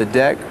at the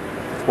deck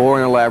or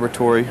in a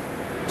laboratory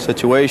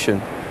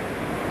situation.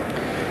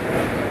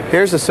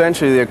 Here's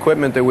essentially the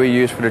equipment that we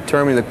use for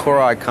determining the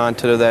chloride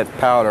content of that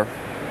powder.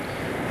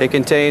 It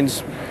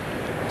contains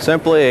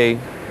simply a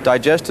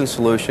digestant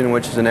solution,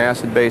 which is an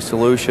acid-based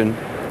solution,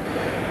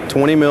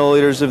 20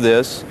 milliliters of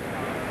this,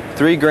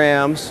 3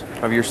 grams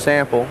of your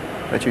sample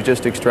that you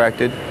just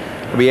extracted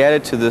will be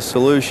added to this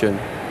solution.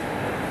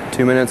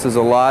 2 minutes is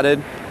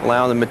allotted,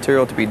 allowing the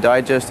material to be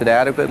digested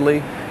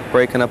adequately,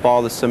 breaking up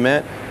all the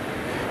cement,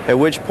 at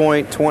which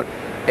point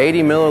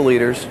 80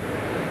 milliliters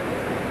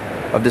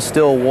of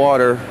distilled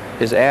water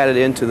is added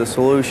into the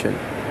solution.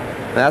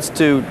 That's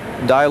to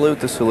dilute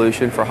the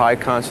solution for high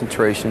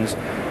concentrations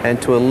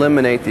and to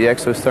eliminate the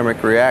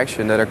exothermic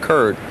reaction that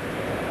occurred.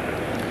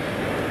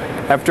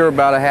 After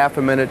about a half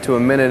a minute to a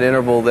minute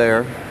interval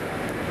there,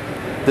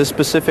 this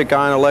specific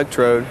ion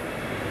electrode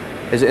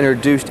is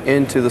introduced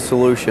into the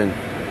solution.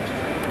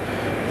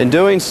 In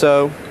doing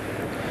so,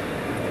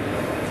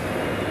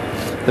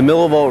 the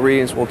millivolt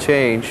readings will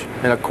change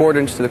in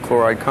accordance to the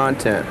chloride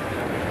content.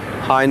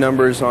 High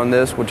numbers on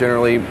this will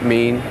generally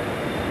mean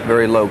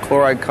very low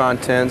chloride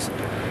contents.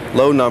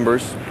 Low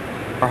numbers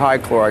are high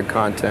chloride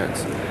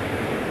contents.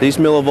 These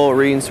millivolt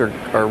readings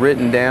are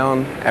written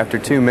down after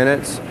 2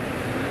 minutes,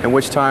 in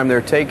which time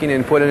they're taken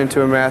and put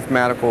into a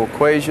mathematical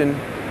equation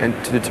and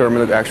to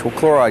determine the actual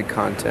chloride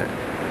content.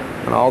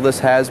 And all this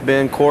has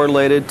been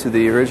correlated to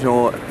the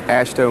original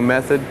AASHTO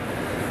method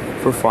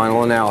for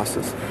final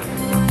analysis.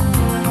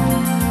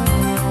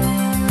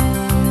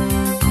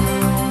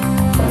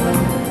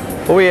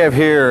 What we have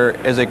here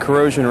is a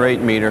corrosion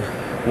rate meter,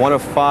 one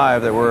of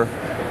 5 that were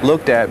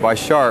looked at by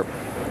SHRP.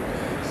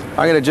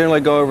 I'm going to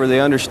generally go over the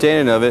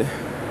understanding of it.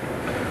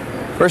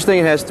 First thing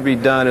it has to be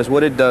done is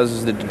what it does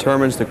is it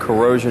determines the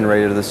corrosion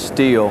rate of the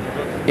steel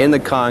in the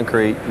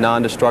concrete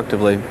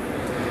non-destructively.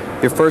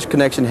 Your first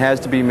connection has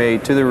to be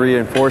made to the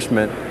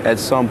reinforcement at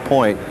some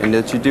point, and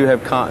that you do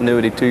have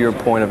continuity to your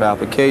point of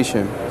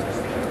application.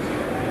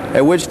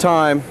 At which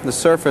time the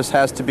surface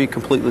has to be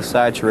completely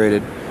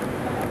saturated.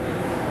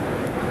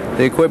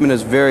 The equipment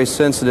is very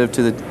sensitive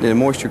to the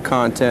moisture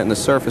content and the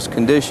surface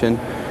condition,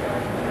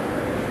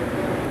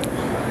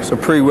 so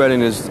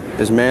pre-wetting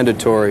is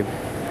mandatory.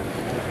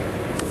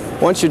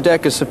 Once your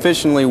deck is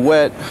sufficiently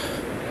wet,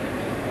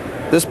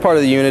 this part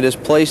of the unit is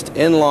placed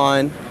in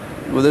line.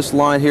 Well, this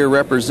line here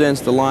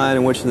represents the line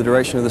in which the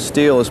direction of the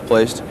steel is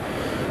placed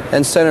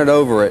and centered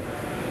over it.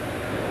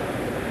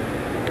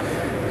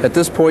 At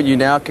this point, you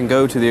now can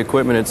go to the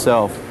equipment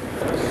itself.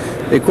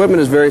 The equipment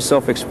is very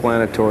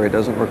self-explanatory. It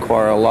doesn't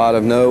require a lot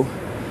of know.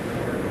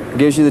 It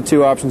gives you the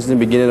 2 options in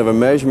the beginning of a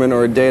measurement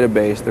or a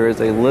database. There is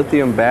a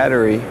lithium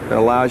battery that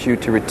allows you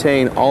to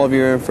retain all of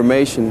your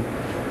information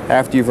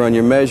after you've run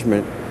your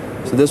measurement.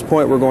 So at this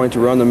point, we're going to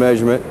run the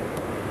measurement.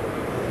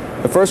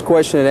 The first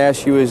question it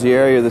asks you is the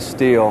area of the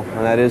steel,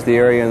 and that is the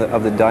area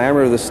of the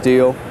diameter of the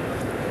steel,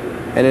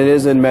 and it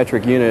is in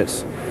metric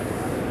units.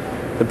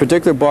 The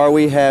particular bar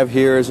we have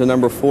here is a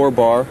number 4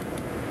 bar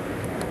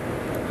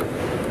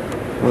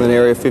with an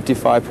area of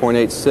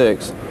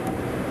 55.86.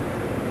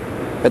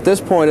 At this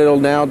point, it'll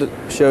now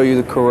show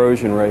you the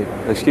corrosion rate,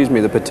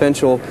 the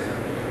potential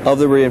of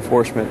the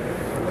reinforcement.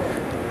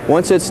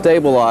 Once it's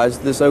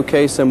stabilized, this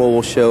OK symbol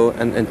will show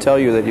and tell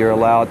you that you're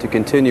allowed to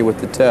continue with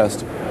the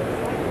test.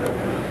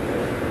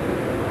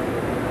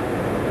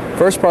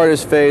 First part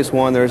is phase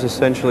 1. There's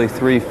essentially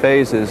 3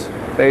 phases.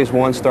 Phase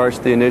 1 starts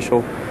the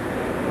initial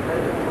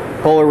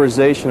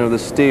polarization of the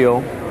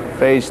steel.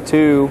 Phase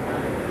 2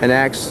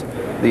 enacts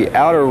the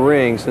outer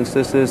ring, since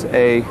this is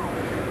a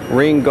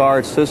ring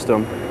guard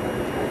system.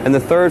 And the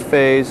third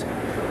phase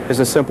is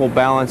a simple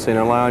balancing,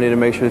 allowing you to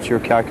make sure that your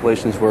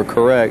calculations were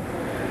correct.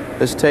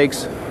 This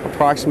takes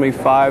approximately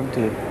 5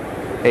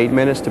 to 8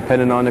 minutes,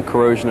 depending on the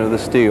corrosion of the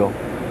steel.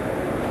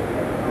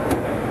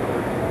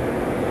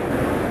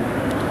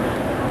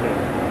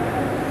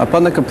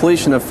 Upon the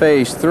completion of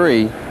phase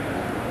 3,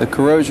 the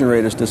corrosion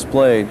rate is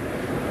displayed.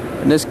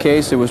 In this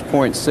case, it was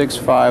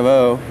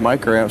 0.650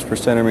 microamps per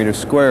centimeter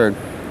squared.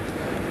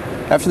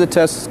 After the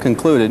test is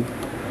concluded,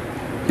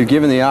 you're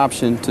given the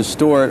option to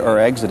store it or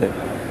exit it.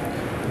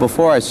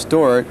 Before I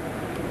store it,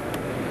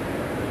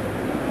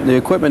 the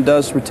equipment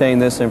does retain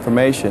this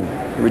information.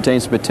 It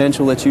retains the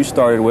potential that you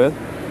started with,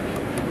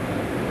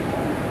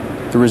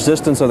 the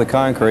resistance of the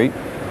concrete,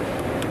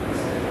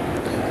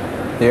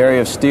 the area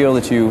of steel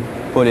that you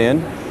put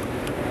in,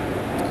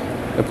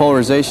 the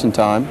polarization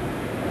time,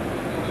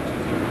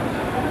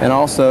 and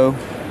also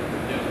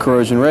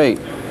corrosion rate.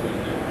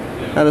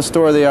 Now to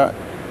store the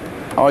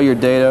all your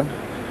data.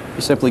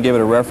 You simply give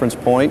it a reference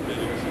point.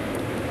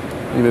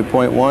 Give it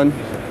 0.1.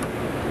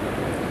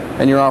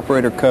 And your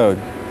operator code.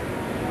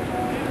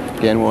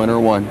 Again, we'll enter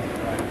 1.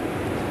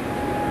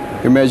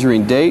 You're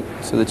measuring date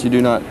so that you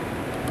do not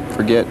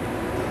forget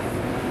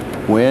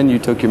when you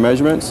took your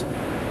measurements.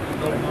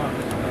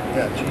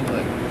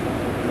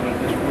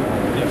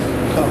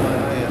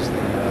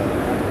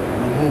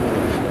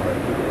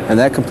 And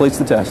that completes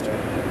the test.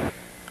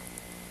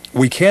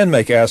 We can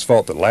make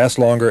asphalt that lasts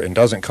longer and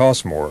doesn't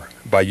cost more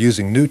by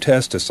using new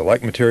tests to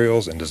select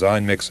materials and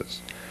design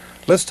mixes.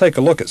 Let's take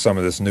a look at some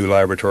of this new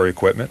laboratory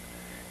equipment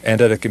and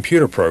at a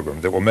computer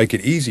program that will make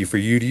it easy for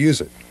you to use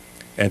it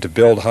and to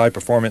build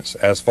high-performance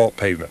asphalt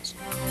pavements.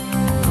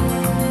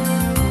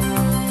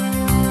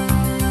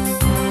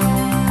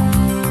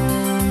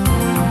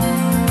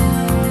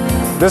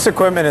 This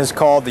equipment is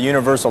called the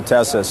Universal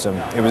Test System.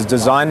 It was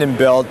designed and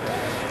built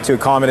to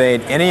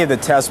accommodate any of the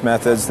test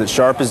methods that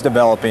SHRP is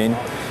developing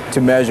to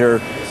measure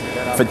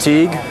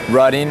fatigue,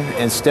 rutting,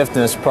 and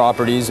stiffness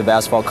properties of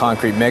asphalt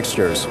concrete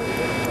mixtures.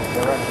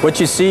 What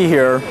you see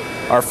here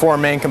are 4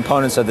 main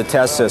components of the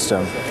test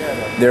system.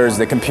 There's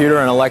the computer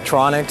and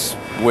electronics,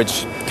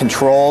 which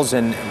controls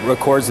and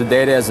records the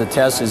data as the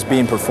test is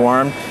being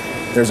performed.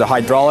 There's a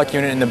hydraulic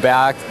unit in the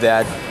back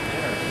that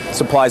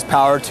supplies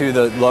power to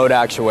the load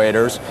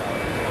actuators.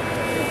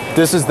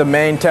 This is the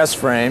main test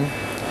frame.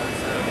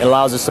 It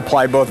allows us to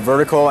apply both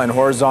vertical and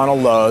horizontal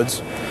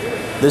loads.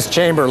 This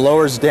chamber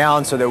lowers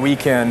down so that we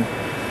can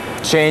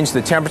change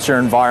the temperature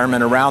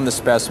environment around the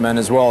specimen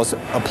as well as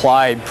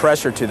apply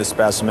pressure to the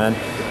specimen.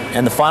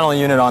 And the final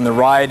unit on the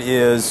right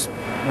is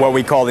what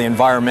we call the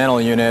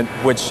environmental unit,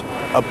 which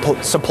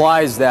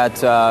supplies that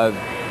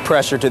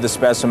pressure to the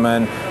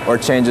specimen or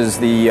changes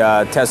the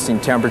testing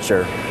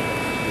temperature.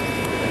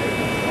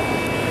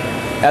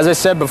 As I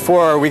said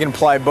before, we can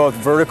apply both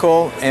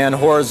vertical and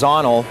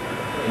horizontal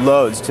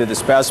loads to the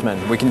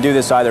specimen. We can do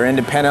this either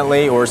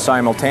independently or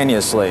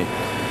simultaneously.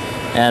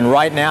 And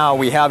right now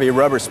we have a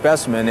rubber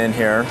specimen in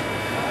here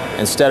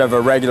instead of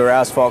a regular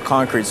asphalt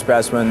concrete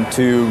specimen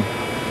to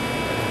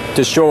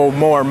show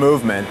more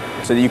movement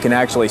so that you can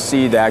actually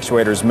see the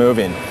actuators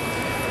moving.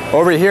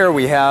 Over here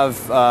we have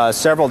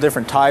several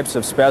different types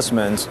of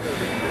specimens.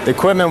 The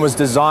equipment was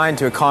designed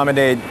to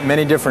accommodate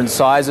many different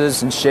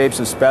sizes and shapes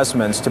of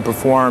specimens to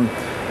perform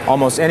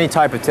almost any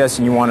type of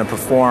testing you want to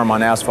perform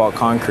on asphalt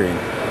concrete.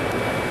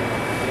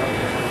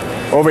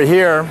 Over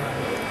here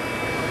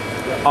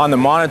on the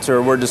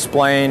monitor we're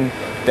displaying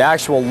the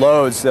actual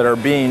loads that are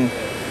being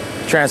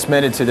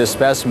transmitted to this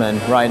specimen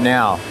right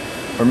now.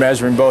 We're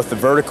measuring both the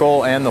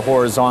vertical and the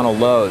horizontal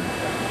load.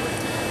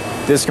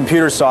 This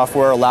computer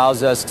software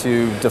allows us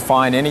to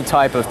define any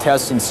type of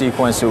testing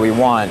sequence that we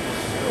want.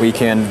 We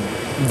can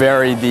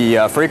vary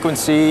the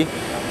frequency,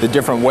 the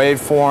different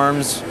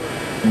waveforms,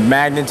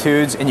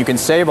 magnitudes, and you can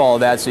save all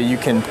of that so you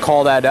can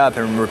call that up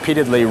and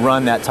repeatedly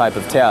run that type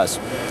of test.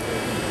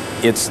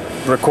 It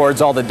records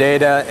all the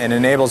data and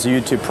enables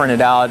you to print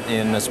it out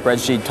in a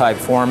spreadsheet type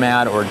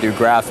format or do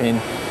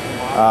graphing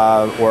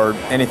or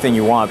anything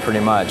you want pretty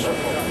much.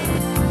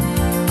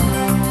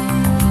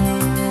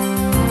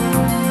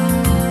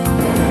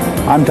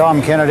 I'm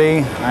Tom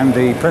Kennedy. I'm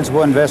the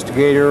principal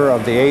investigator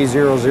of the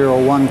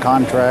A001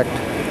 contract,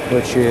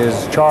 which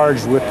is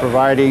charged with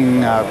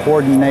providing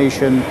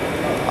coordination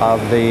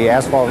of the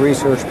asphalt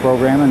research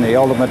program and the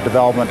ultimate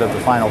development of the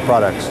final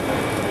products.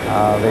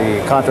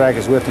 The contract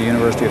is with the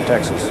University of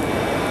Texas.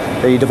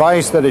 The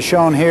device that is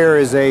shown here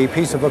is a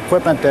piece of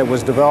equipment that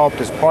was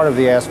developed as part of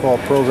the asphalt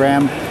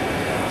program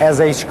as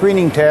a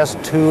screening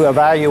test to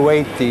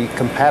evaluate the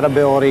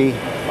compatibility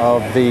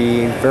of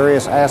the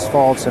various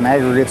asphalts and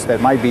aggregates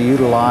that might be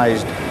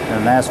utilized in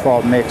an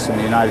asphalt mix in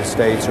the United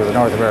States or the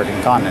North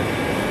American continent.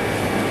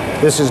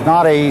 This is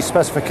not a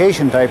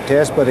specification type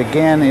test, but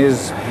again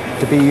is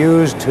to be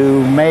used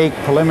to make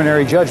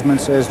preliminary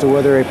judgments as to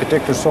whether a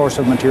particular source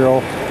of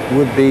material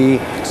would be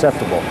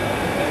acceptable.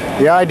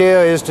 The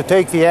idea is to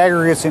take the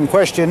aggregates in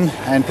question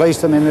and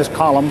place them in this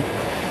column.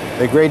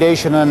 The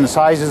gradation and the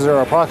sizes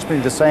are approximately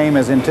the same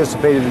as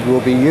anticipated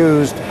will be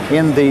used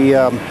in the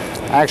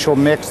actual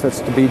mix that's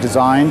to be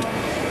designed.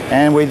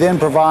 And we then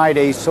provide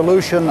a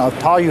solution of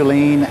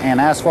toluene and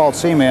asphalt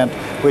cement,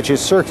 which is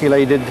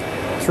circulated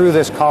through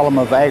this column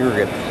of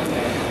aggregate.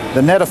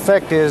 The net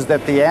effect is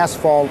that the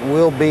asphalt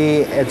will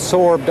be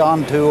adsorbed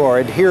onto or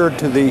adhered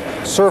to the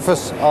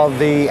surface of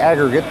the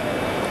aggregate,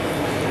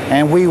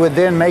 and we would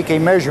then make a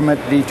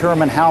measurement to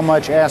determine how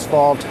much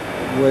asphalt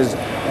was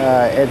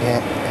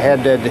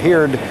had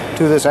adhered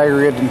to this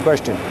aggregate in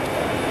question.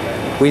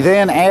 We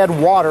then add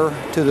water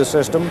to the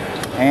system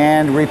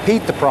and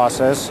repeat the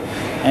process,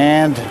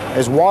 and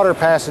as water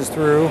passes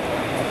through,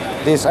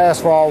 this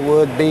asphalt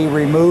would be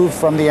removed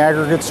from the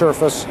aggregate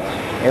surface,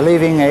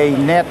 leaving a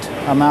net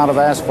amount of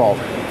asphalt.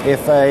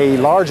 If a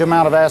large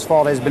amount of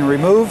asphalt has been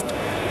removed,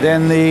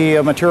 then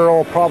the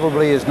material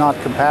probably is not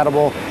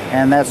compatible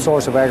and that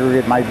source of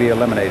aggregate might be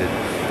eliminated.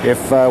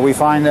 If we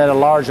find that a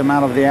large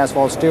amount of the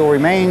asphalt still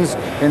remains,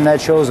 then that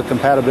shows a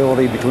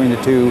compatibility between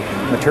the two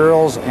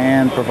materials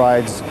and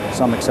provides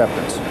some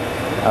acceptance.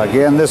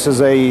 Again, this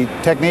is a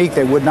technique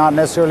that would not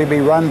necessarily be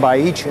run by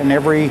each and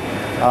every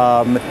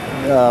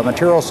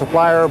material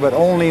supplier, but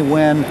only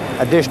when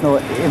additional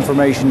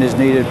information is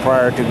needed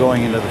prior to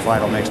going into the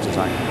final mix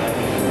design.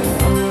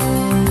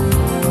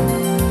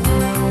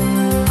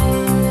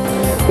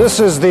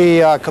 This is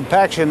the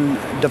compaction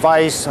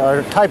device,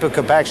 or type of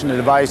compaction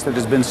device that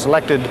has been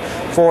selected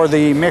for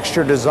the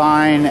mixture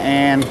design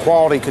and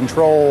quality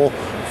control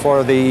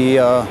for the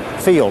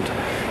field.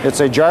 It's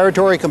a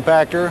gyratory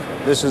compactor.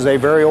 This is a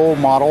very old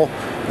model,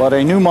 but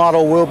a new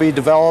model will be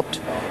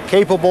developed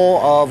capable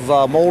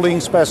of molding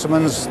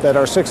specimens that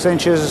are 6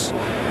 inches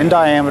in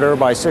diameter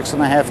by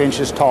 6.5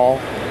 inches tall,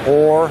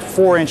 or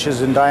 4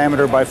 inches in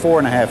diameter by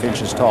 4.5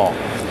 inches tall.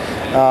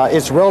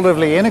 It's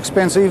relatively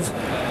inexpensive,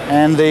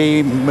 and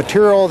the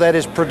material that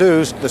is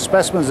produced, the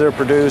specimens that are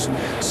produced,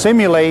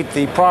 simulate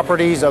the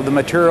properties of the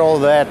material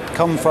that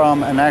come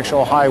from an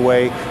actual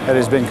highway that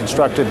has been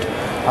constructed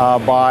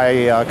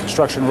by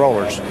construction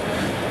rollers.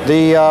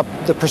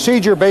 The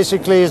procedure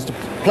basically is to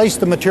place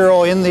the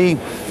material in the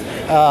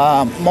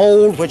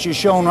mold, which is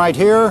shown right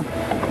here.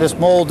 This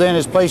mold then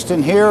is placed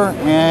in here,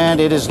 and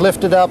it is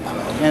lifted up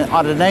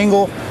at an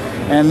angle,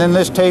 and then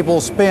this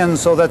table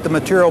spins so that the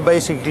material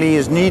basically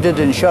is kneaded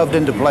and shoved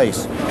into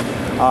place.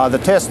 The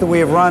tests that we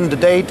have run to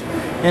date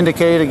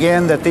indicate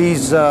again that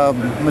these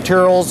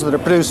materials that are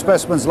produced,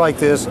 specimens like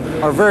this,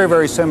 are very,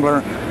 very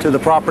similar to the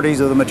properties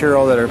of the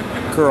material that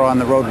occur on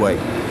the roadway.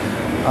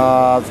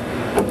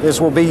 This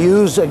will be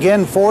used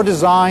again for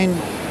design,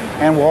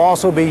 and will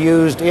also be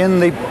used in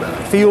the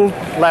field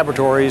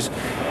laboratories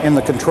in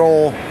the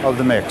control of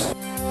the mix.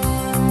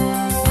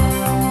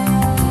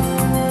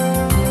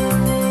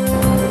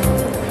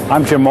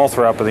 I'm Jim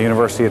Moulthrop of the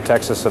University of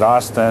Texas at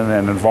Austin,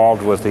 and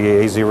involved with the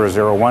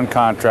A001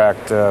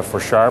 contract for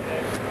SHRP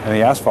and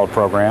the asphalt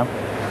program.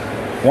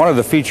 One of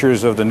the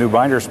features of the new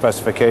binder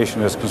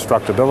specification is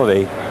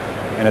constructability,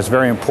 and it's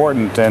very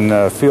important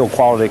in field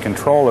quality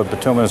control of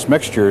bituminous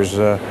mixtures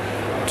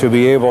to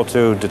be able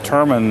to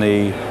determine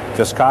the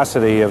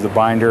viscosity of the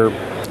binder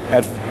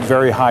at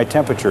very high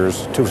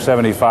temperatures,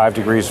 275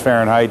 degrees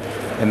Fahrenheit,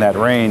 in that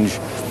range.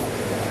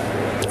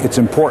 It's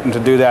important to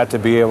do that to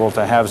be able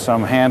to have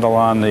some handle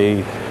on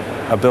the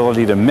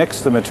ability to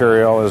mix the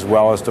material as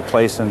well as to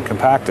place and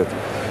compact it.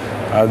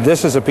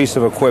 This is a piece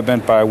of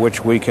equipment by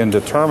which we can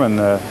determine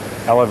the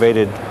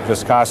elevated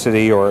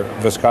viscosity, or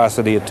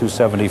viscosity at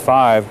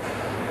 275,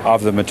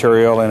 of the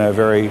material in a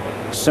very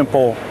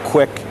simple,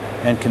 quick,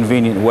 and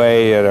convenient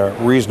way at a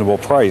reasonable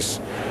price.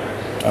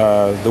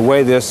 The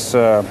way this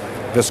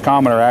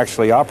viscometer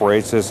actually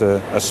operates is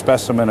a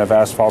specimen of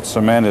asphalt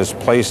cement is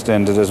placed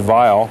into this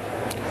vial.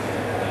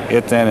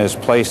 It then is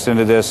placed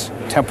into this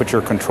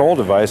temperature control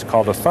device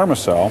called a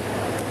thermocell.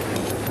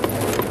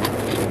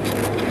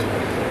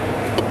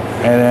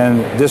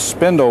 And then this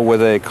spindle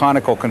with a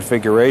conical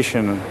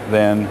configuration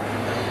then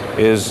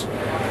is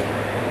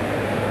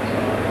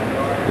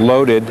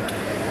loaded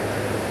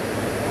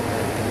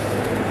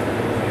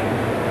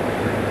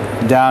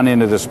down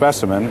into the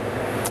specimen,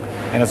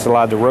 and it's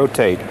allowed to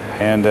rotate.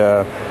 And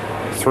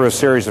through a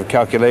series of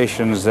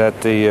calculations that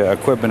the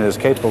equipment is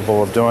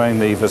capable of doing,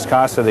 the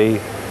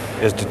viscosity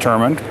is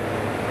determined.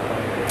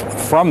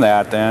 From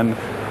that, then,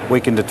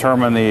 we can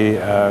determine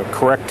the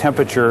correct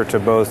temperature to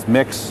both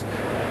mix,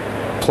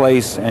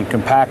 place, and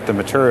compact the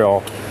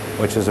material,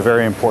 which is a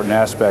very important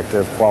aspect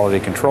of quality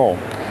control.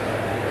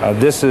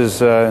 This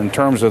is, in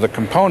terms of the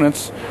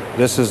components,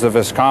 this is the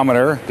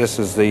viscometer, this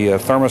is the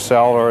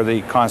thermocell, or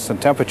the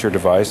constant temperature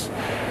device,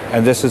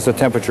 and this is the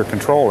temperature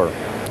controller.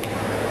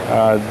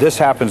 This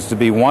happens to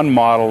be one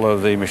model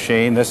of the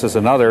machine. This is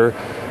another.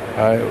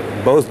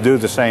 Both do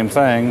the same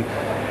thing.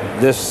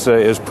 This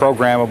is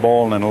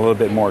programmable and a little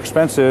bit more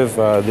expensive.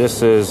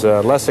 This is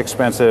less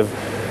expensive,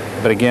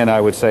 but again,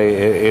 I would say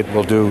it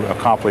will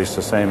accomplish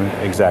the same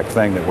exact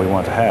thing that we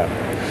want to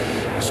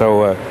have.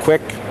 So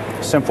quick,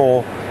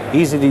 simple,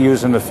 easy to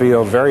use in the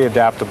field, very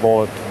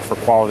adaptable for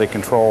quality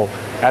control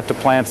at the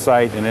plant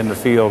site and in the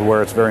field,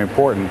 where it's very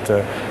important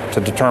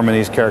to determine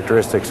these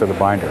characteristics of the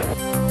binder.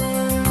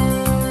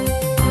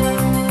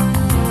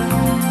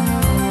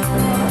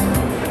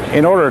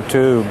 In order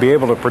to be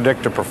able to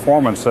predict the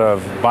performance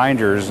of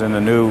binders in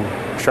the new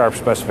SHRP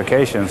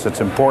specifications,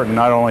 it's important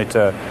not only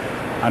to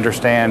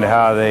understand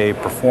how they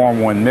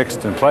perform when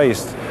mixed and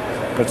placed,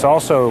 but it's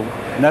also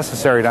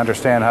necessary to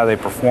understand how they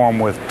perform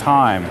with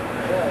time.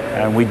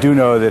 And we do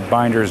know that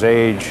binders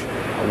age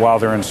while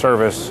they're in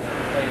service.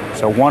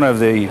 So one of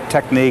the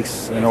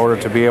techniques in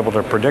order to be able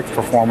to predict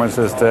performance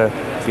is to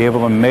be able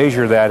to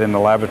measure that in the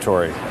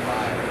laboratory.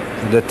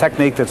 The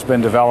technique that's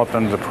been developed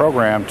under the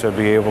program to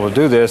be able to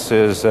do this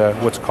is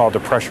what's called a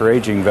pressure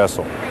aging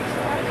vessel.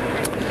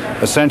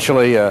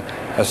 Essentially,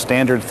 a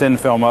standard thin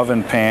film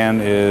oven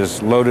pan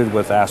is loaded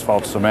with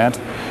asphalt cement.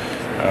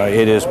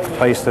 It is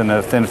placed in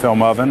a thin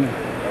film oven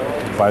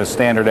by the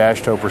standard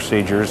AASHTO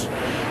procedures.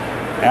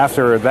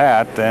 After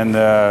that, then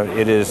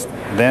it is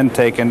then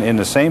taken in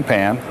the same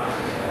pan,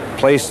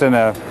 placed in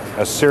a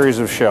series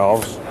of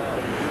shelves,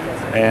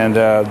 and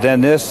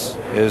then this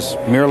is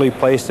merely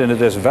placed into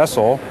this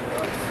vessel,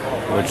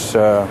 which,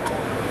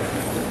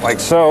 like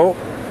so,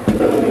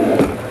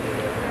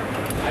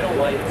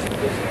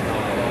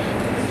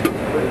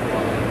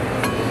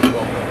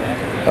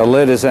 a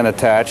lid is then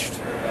attached.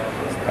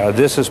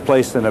 This is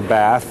placed in a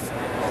bath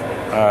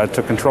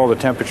to control the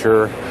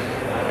temperature,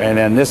 and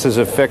then this is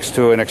affixed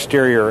to an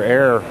exterior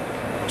air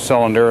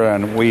cylinder,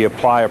 and we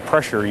apply a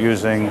pressure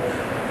using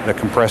the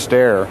compressed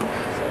air.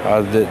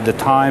 The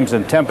times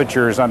and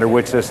temperatures under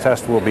which this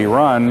test will be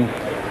run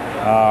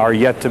are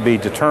yet to be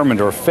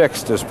determined or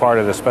fixed as part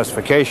of the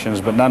specifications,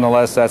 but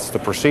nonetheless that's the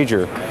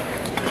procedure.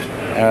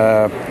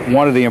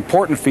 One of the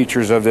important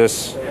features of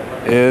this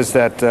is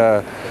that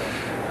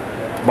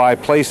by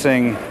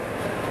placing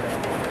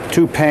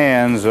 2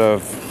 pans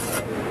of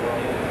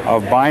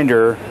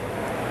binder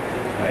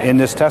in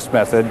this test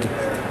method,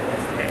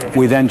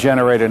 we then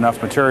generate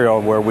enough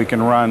material where we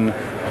can run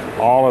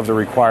all of the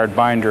required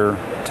binder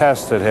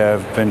tests that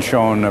have been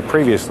shown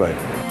previously.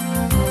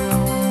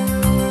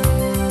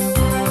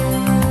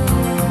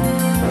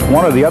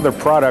 One of the other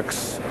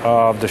products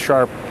of the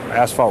SHRP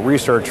Asphalt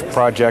Research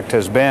Project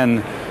has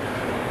been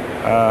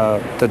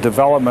the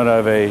development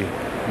of a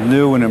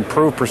new and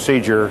improved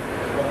procedure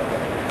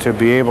to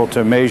be able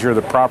to measure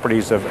the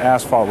properties of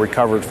asphalt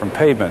recovered from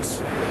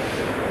pavements.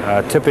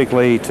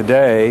 Typically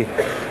today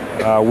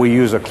we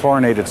use a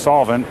chlorinated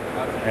solvent,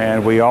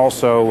 and we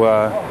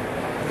also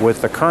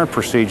with the current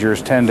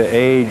procedures tend to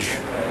age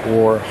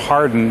or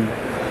harden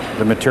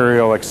the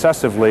material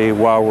excessively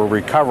while we're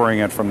recovering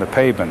it from the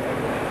pavement.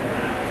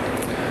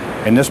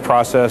 In this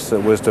process that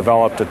was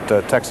developed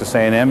at Texas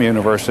A&M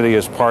University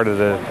as part of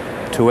the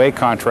 2A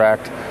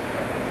contract,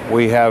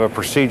 we have a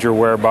procedure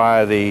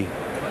whereby the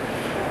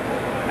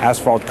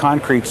asphalt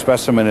concrete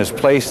specimen is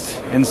placed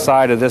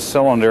inside of this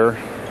cylinder,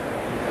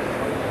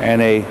 and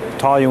a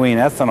toluene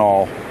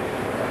ethanol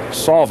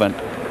solvent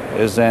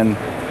is then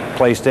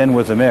placed in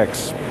with the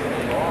mix.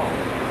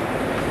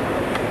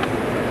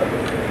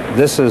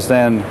 This is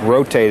then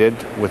rotated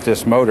with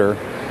this motor,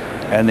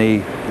 and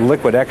the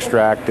liquid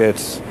extract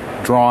that's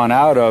drawn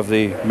out of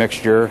the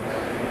mixture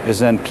is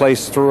then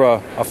placed through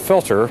a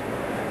filter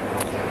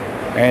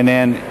and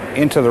then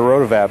into the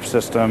rotovap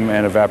system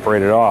and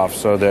evaporated off,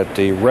 so that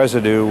the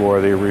residue or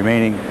the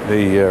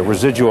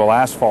residual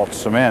asphalt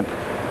cement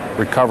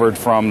recovered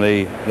from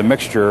the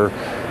mixture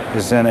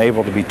is then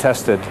able to be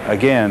tested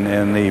again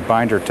in the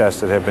binder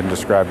tests that have been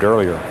described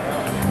earlier.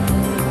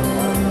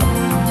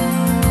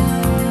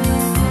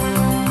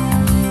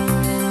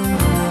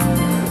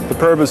 The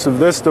purpose of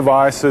this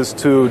device is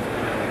to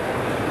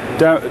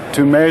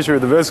measure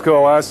the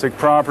viscoelastic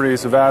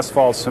properties of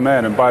asphalt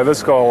cement, and by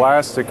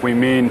viscoelastic we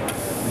mean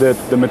that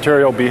the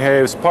material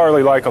behaves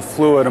partly like a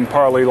fluid and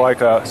partly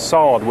like a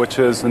solid, which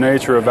is the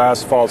nature of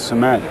asphalt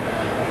cement.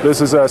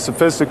 This is a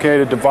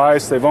sophisticated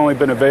device. They've only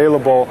been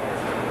available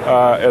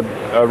at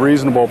a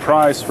reasonable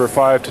price for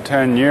 5 to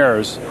 10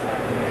 years,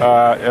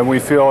 and we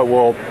feel it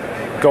will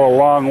go a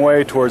long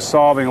way towards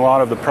solving a lot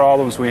of the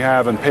problems we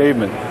have in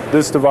pavement.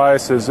 This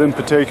device is in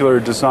particular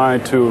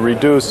designed to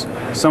reduce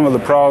some of the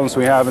problems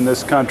we have in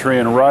this country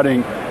in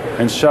rutting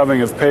and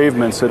shoving of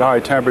pavements at high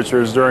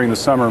temperatures during the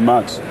summer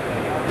months.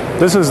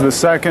 This is the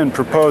second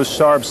proposed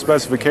SHRP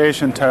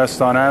specification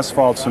test on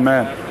asphalt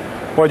cement.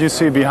 What you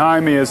see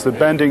behind me is the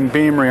bending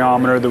beam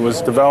rheometer that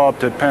was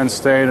developed at Penn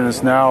State and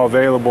is now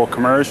available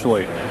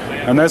commercially.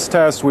 In this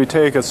test we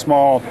take a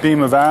small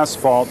beam of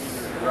asphalt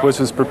which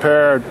is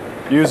prepared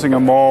using a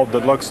mold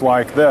that looks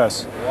like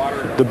this.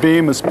 The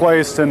beam is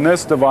placed in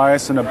this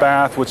device in a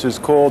bath which is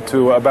cooled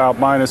to about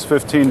minus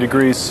 15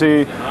 degrees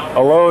C.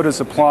 A load is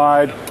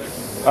applied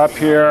up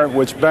here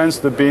which bends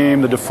the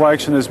beam. The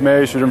deflection is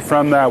measured, and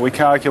from that we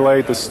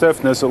calculate the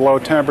stiffness at low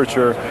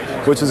temperature,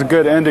 which is a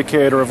good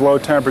indicator of low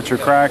temperature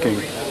cracking.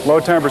 Low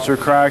temperature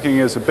cracking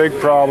is a big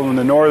problem in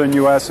the northern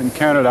U.S. and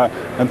Canada,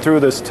 and through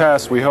this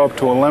test we hope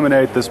to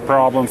eliminate this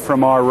problem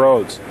from our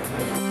roads.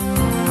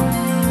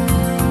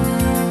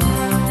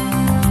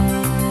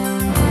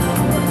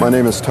 My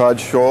name is Todd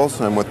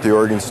Scholes. I'm with the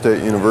Oregon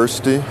State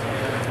University,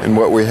 and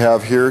what we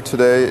have here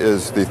today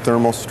is the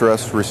thermal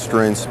stress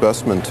restraint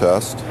specimen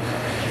test,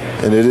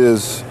 and it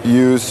is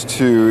used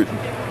to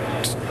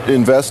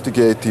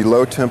investigate the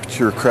low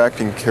temperature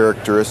cracking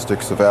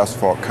characteristics of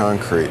asphalt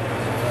concrete.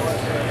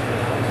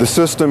 The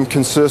system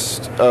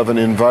consists of an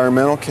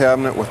environmental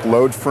cabinet with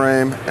load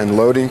frame and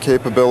loading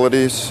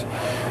capabilities,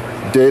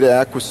 data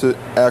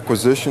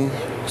acquisition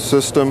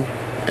system,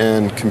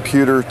 and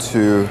computer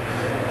to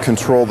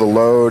control the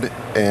load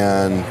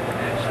and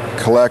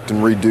collect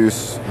and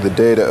reduce the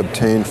data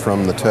obtained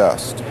from the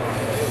test.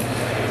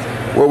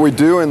 What we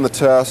do in the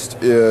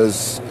test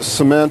is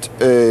cement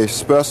a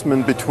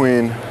specimen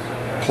between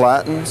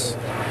platens,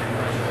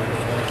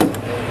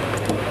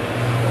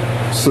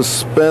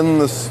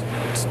 suspend the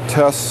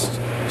test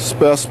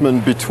specimen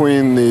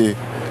between the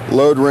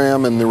load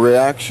ram and the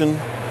reaction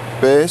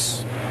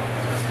base.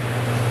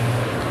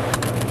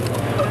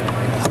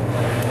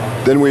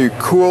 Then we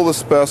cool the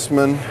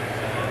specimen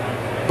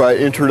by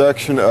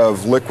introduction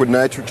of liquid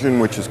nitrogen,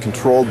 which is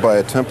controlled by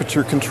a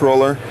temperature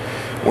controller.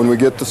 when we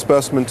get the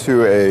specimen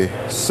to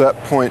a set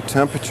point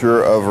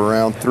temperature of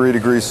around 3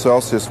 degrees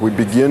Celsius, we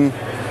begin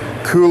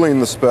cooling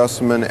the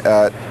specimen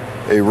at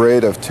a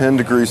rate of 10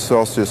 degrees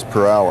Celsius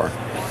per hour.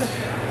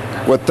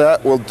 What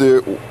that will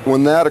do,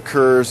 when that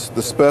occurs,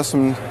 the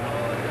specimen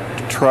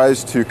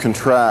tries to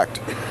contract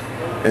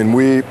and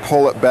we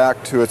pull it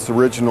back to its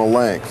original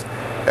length.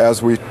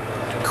 As we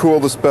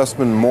cool the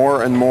specimen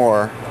more and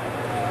more,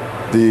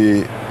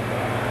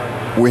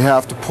 we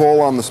have to pull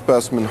on the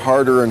specimen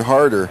harder and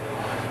harder.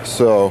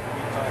 So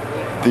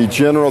the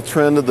general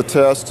trend of the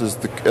test is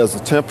as the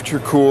temperature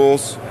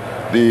cools,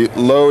 the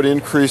load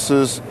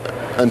increases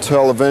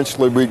until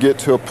eventually we get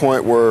to a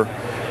point where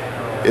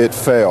it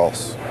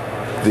fails.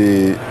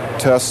 The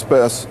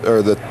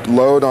the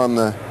load on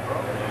the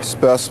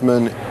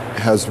specimen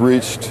has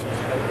reached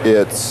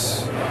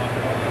its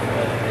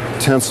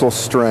tensile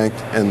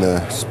strength and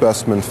the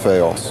specimen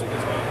fails.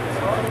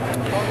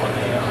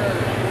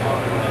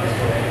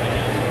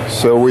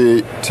 So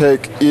we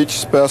take each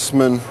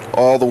specimen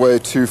all the way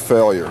to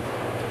failure.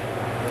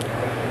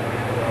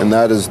 And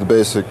that is the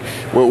basic,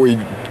 what we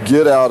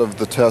get out of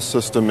the test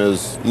system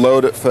is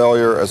load at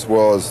failure as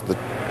well as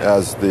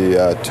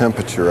the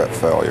temperature at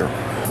failure.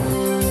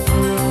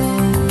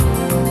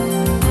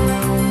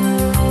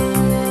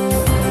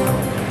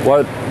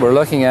 What we're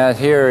looking at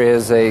here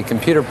is a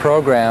computer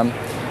program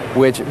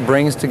which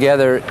brings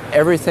together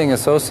everything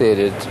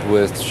associated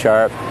with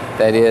SHRP,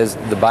 that is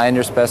the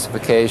binder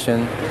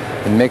specification,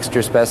 the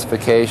mixture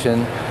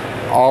specification,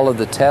 all of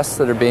the tests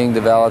that are being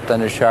developed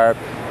under SHRP,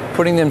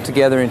 putting them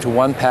together into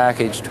one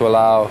package to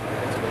allow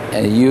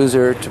a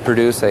user to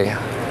produce a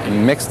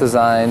mix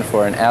design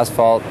for an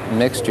asphalt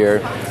mixture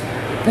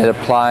that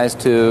applies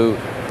to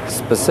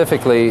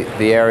specifically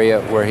the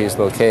area where he's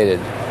located.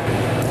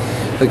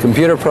 The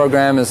computer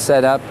program is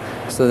set up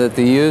so that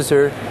the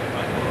user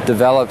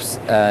develops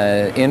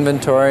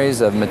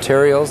inventories of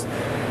materials.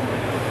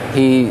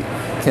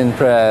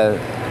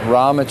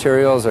 Raw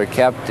materials are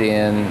kept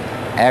in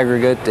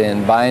aggregate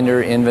and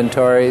binder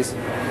inventories,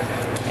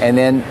 and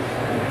then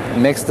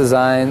mix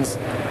designs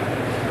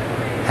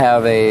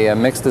have a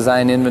mix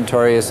design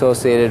inventory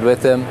associated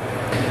with them.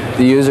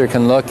 The user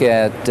can look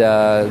at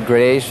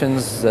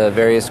gradations,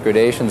 various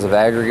gradations of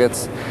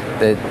aggregates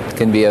that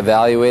can be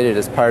evaluated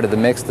as part of the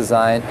mix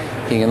design.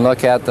 He can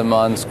look at them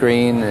on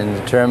screen and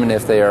determine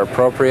if they are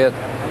appropriate.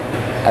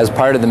 As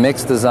part of the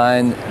mix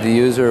design, the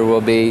user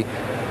will be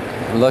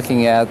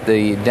looking at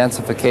the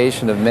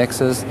densification of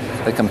mixes,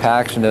 the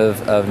compaction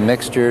of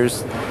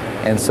mixtures,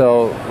 and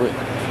so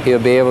he'll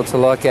be able to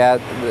look at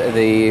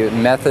the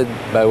method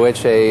by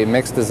which a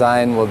mix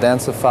design will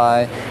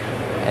densify.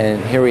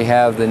 And here we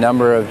have the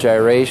number of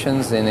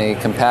gyrations in a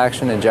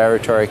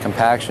gyratory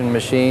compaction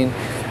machine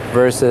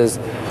versus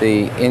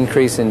the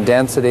increase in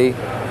density.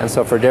 And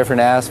so for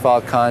different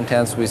asphalt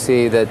contents, we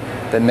see that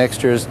the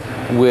mixtures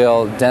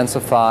will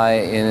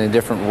densify in a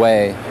different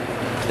way.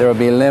 There will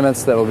be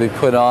limits that will be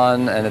put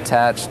on and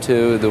attached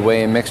to the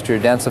way a mixture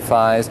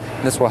densifies.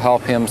 This will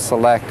help him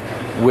select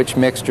which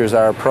mixtures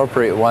are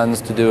appropriate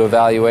ones to do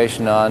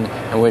evaluation on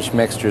and which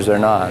mixtures are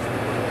not.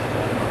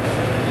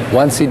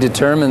 Once he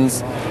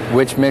determines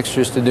which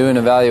mixtures to do an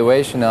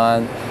evaluation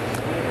on,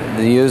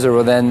 the user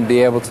will then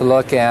be able to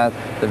look at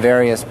the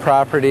various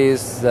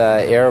properties,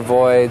 air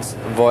voids,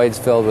 voids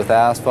filled with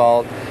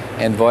asphalt,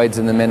 and voids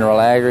in the mineral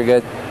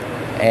aggregate,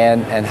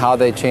 and how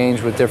they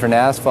change with different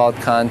asphalt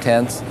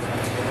contents.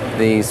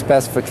 The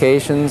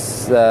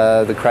specifications,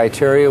 the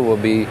criteria will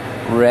be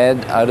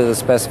read out of the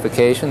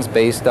specifications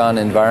based on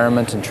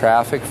environment and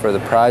traffic for the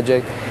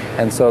project,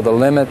 and so the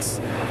limits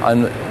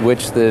on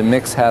which the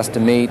mix has to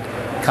meet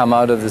come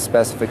out of the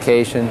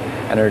specification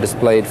and are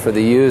displayed for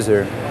the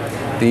user.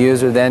 The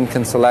user then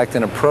can select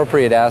an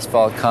appropriate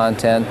asphalt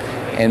content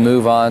and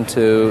move on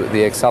to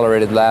the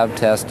accelerated lab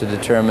test to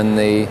determine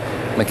the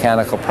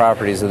mechanical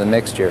properties of the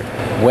mixture.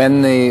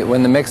 When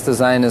the mix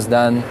design is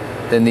done,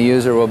 then the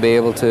user will be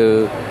able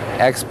to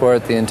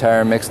export the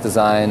entire mix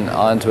design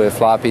onto a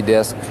floppy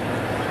disk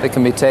that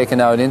can be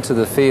taken out into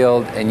the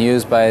field and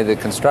used by the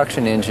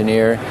construction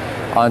engineer,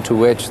 onto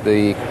which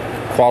the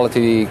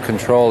quality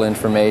control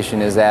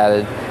information is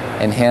added,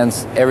 and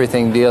hence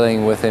everything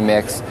dealing with a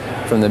mix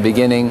from the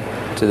beginning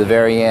to the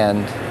very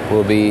end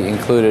will be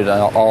included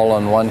all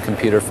on one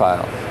computer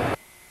file.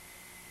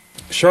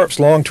 SHRP's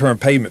long-term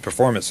pavement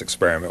performance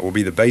experiment will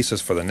be the basis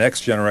for the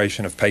next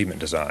generation of pavement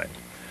design.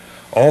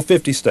 All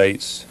 50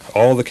 states,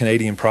 all the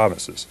Canadian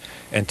provinces,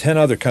 and 10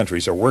 other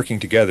countries are working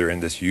together in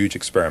this huge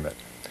experiment.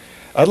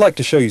 I'd like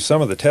to show you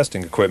some of the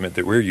testing equipment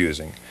that we're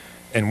using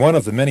and one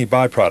of the many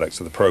byproducts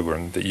of the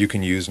program that you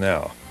can use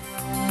now.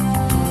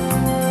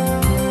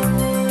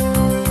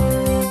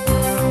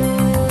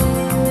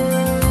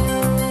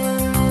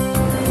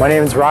 My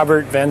name is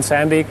Robert Van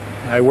Sandbeek.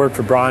 I work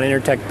for Braun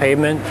Intertech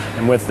Pavement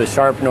and with the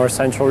SHRP North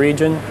Central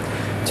region.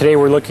 Today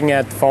we're looking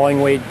at the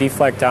falling weight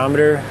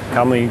deflectometer,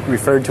 commonly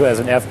referred to as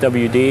an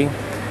FWD.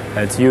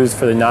 It's used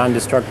for the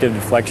non-destructive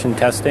deflection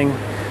testing.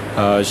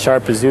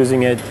 SHRP is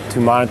using it to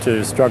monitor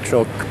the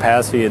structural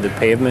capacity of the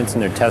pavements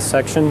in their test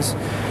sections.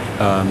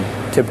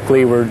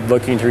 Typically, we're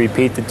looking to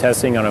repeat the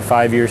testing on a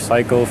 5-year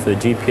cycle for the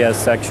GPS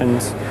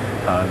sections.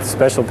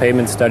 Special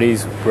pavement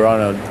studies, we're on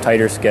a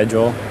tighter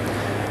schedule.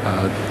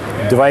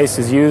 The device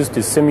is used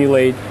to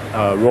simulate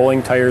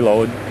rolling tire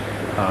load.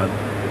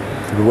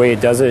 The way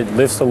it does it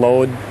lifts the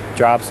load,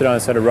 drops it on a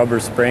set of rubber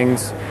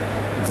springs.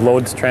 The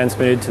load's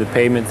transmitted to the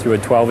pavement through a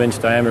 12-inch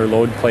diameter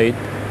load plate,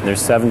 and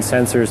there's 7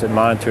 sensors that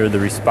monitor the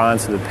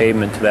response of the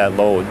pavement to that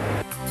load.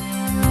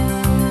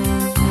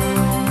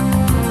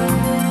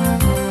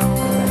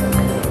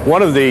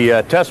 One of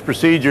the test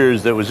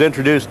procedures that was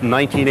introduced in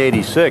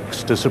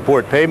 1986 to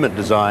support pavement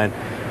design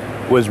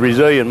was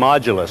resilient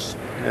modulus.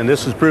 And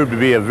this has proved to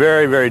be a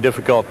very, very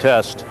difficult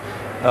test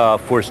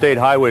for state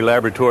highway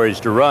laboratories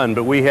to run,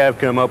 but we have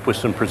come up with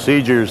some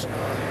procedures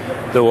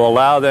that will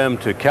allow them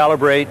to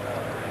calibrate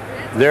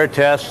their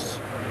tests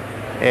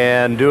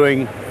and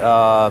doing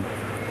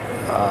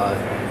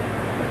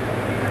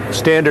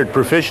standard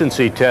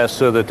proficiency tests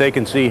so that they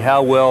can see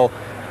how well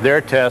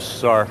their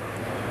tests are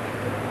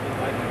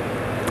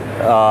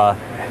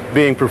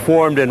being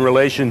performed in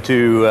relation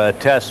to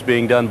tests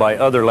being done by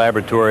other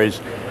laboratories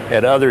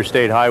at other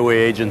state highway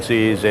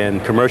agencies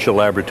and commercial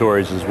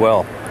laboratories as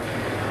well.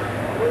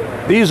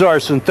 These are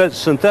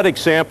synthetic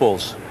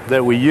samples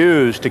that we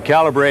use to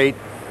calibrate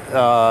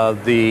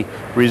the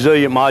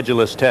resilient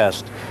modulus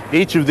test.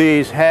 Each of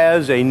these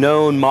has a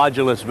known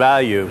modulus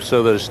value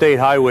so that a state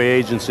highway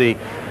agency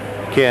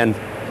can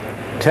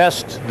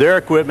test their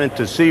equipment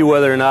to see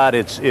whether or not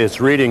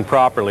it's reading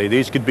properly.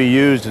 These could be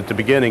used at the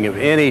beginning of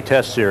any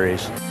test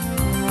series.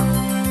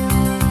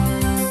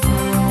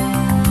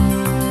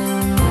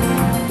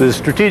 The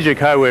Strategic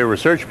Highway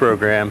Research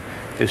Program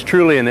is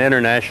truly an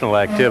international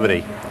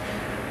activity.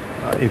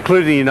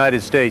 Including the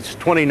United States,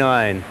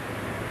 29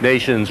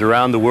 nations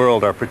around the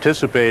world are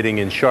participating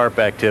in SHRP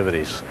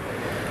activities.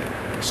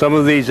 Some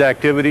of these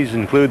activities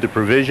include the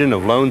provision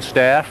of loan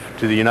staff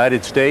to the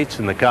United States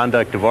in the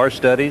conduct of our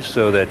studies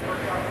so that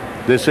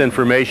this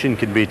information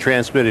can be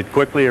transmitted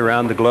quickly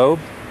around the globe.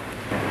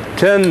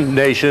 10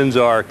 nations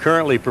are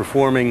currently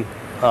performing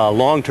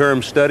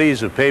long-term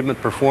studies of pavement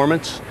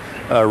performance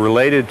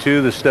related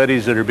to the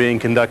studies that are being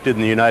conducted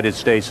in the United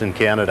States and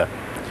Canada.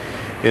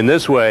 In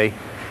this way,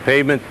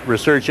 pavement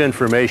research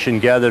information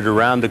gathered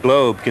around the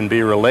globe can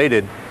be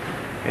related,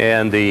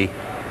 and the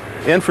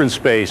inference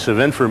space of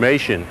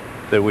information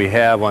that we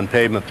have on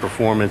pavement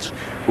performance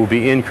will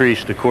be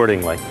increased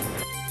accordingly.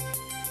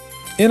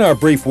 In our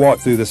brief walk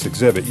through this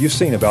exhibit, you've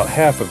seen about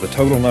half of the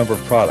total number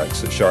of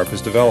products that SHRP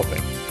is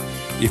developing.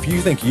 If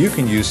you think you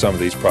can use some of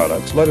these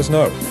products, let us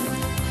know.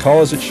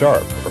 Call us at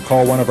SHRP or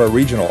call one of our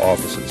regional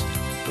offices,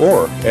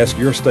 or ask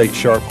your state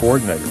SHRP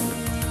coordinator.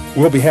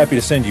 We'll be happy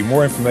to send you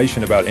more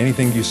information about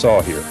anything you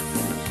saw here.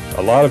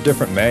 A lot of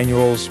different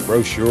manuals,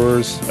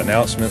 brochures,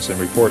 announcements, and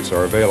reports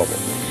are available.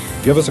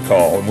 Give us a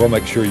call and we'll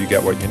make sure you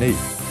get what you need.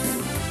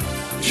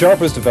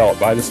 SHRP is developed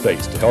by the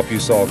states to help you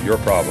solve your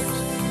problems.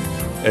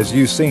 As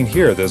you've seen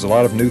here, there's a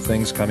lot of new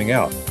things coming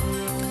out.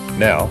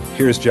 Now,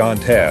 here's John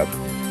Tabb,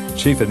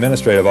 Chief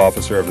Administrative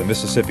Officer of the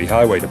Mississippi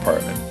Highway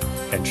Department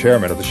and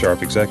Chairman of the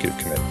SHRP Executive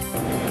Committee.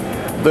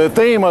 The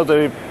theme of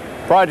the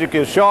project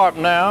is SHRP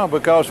now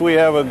because we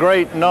have a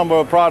great number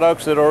of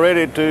products that are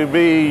ready to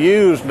be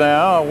used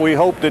now. We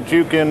hope that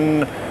you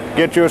can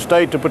get your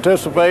state to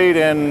participate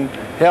and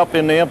help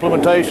in the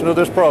implementation of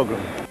this program.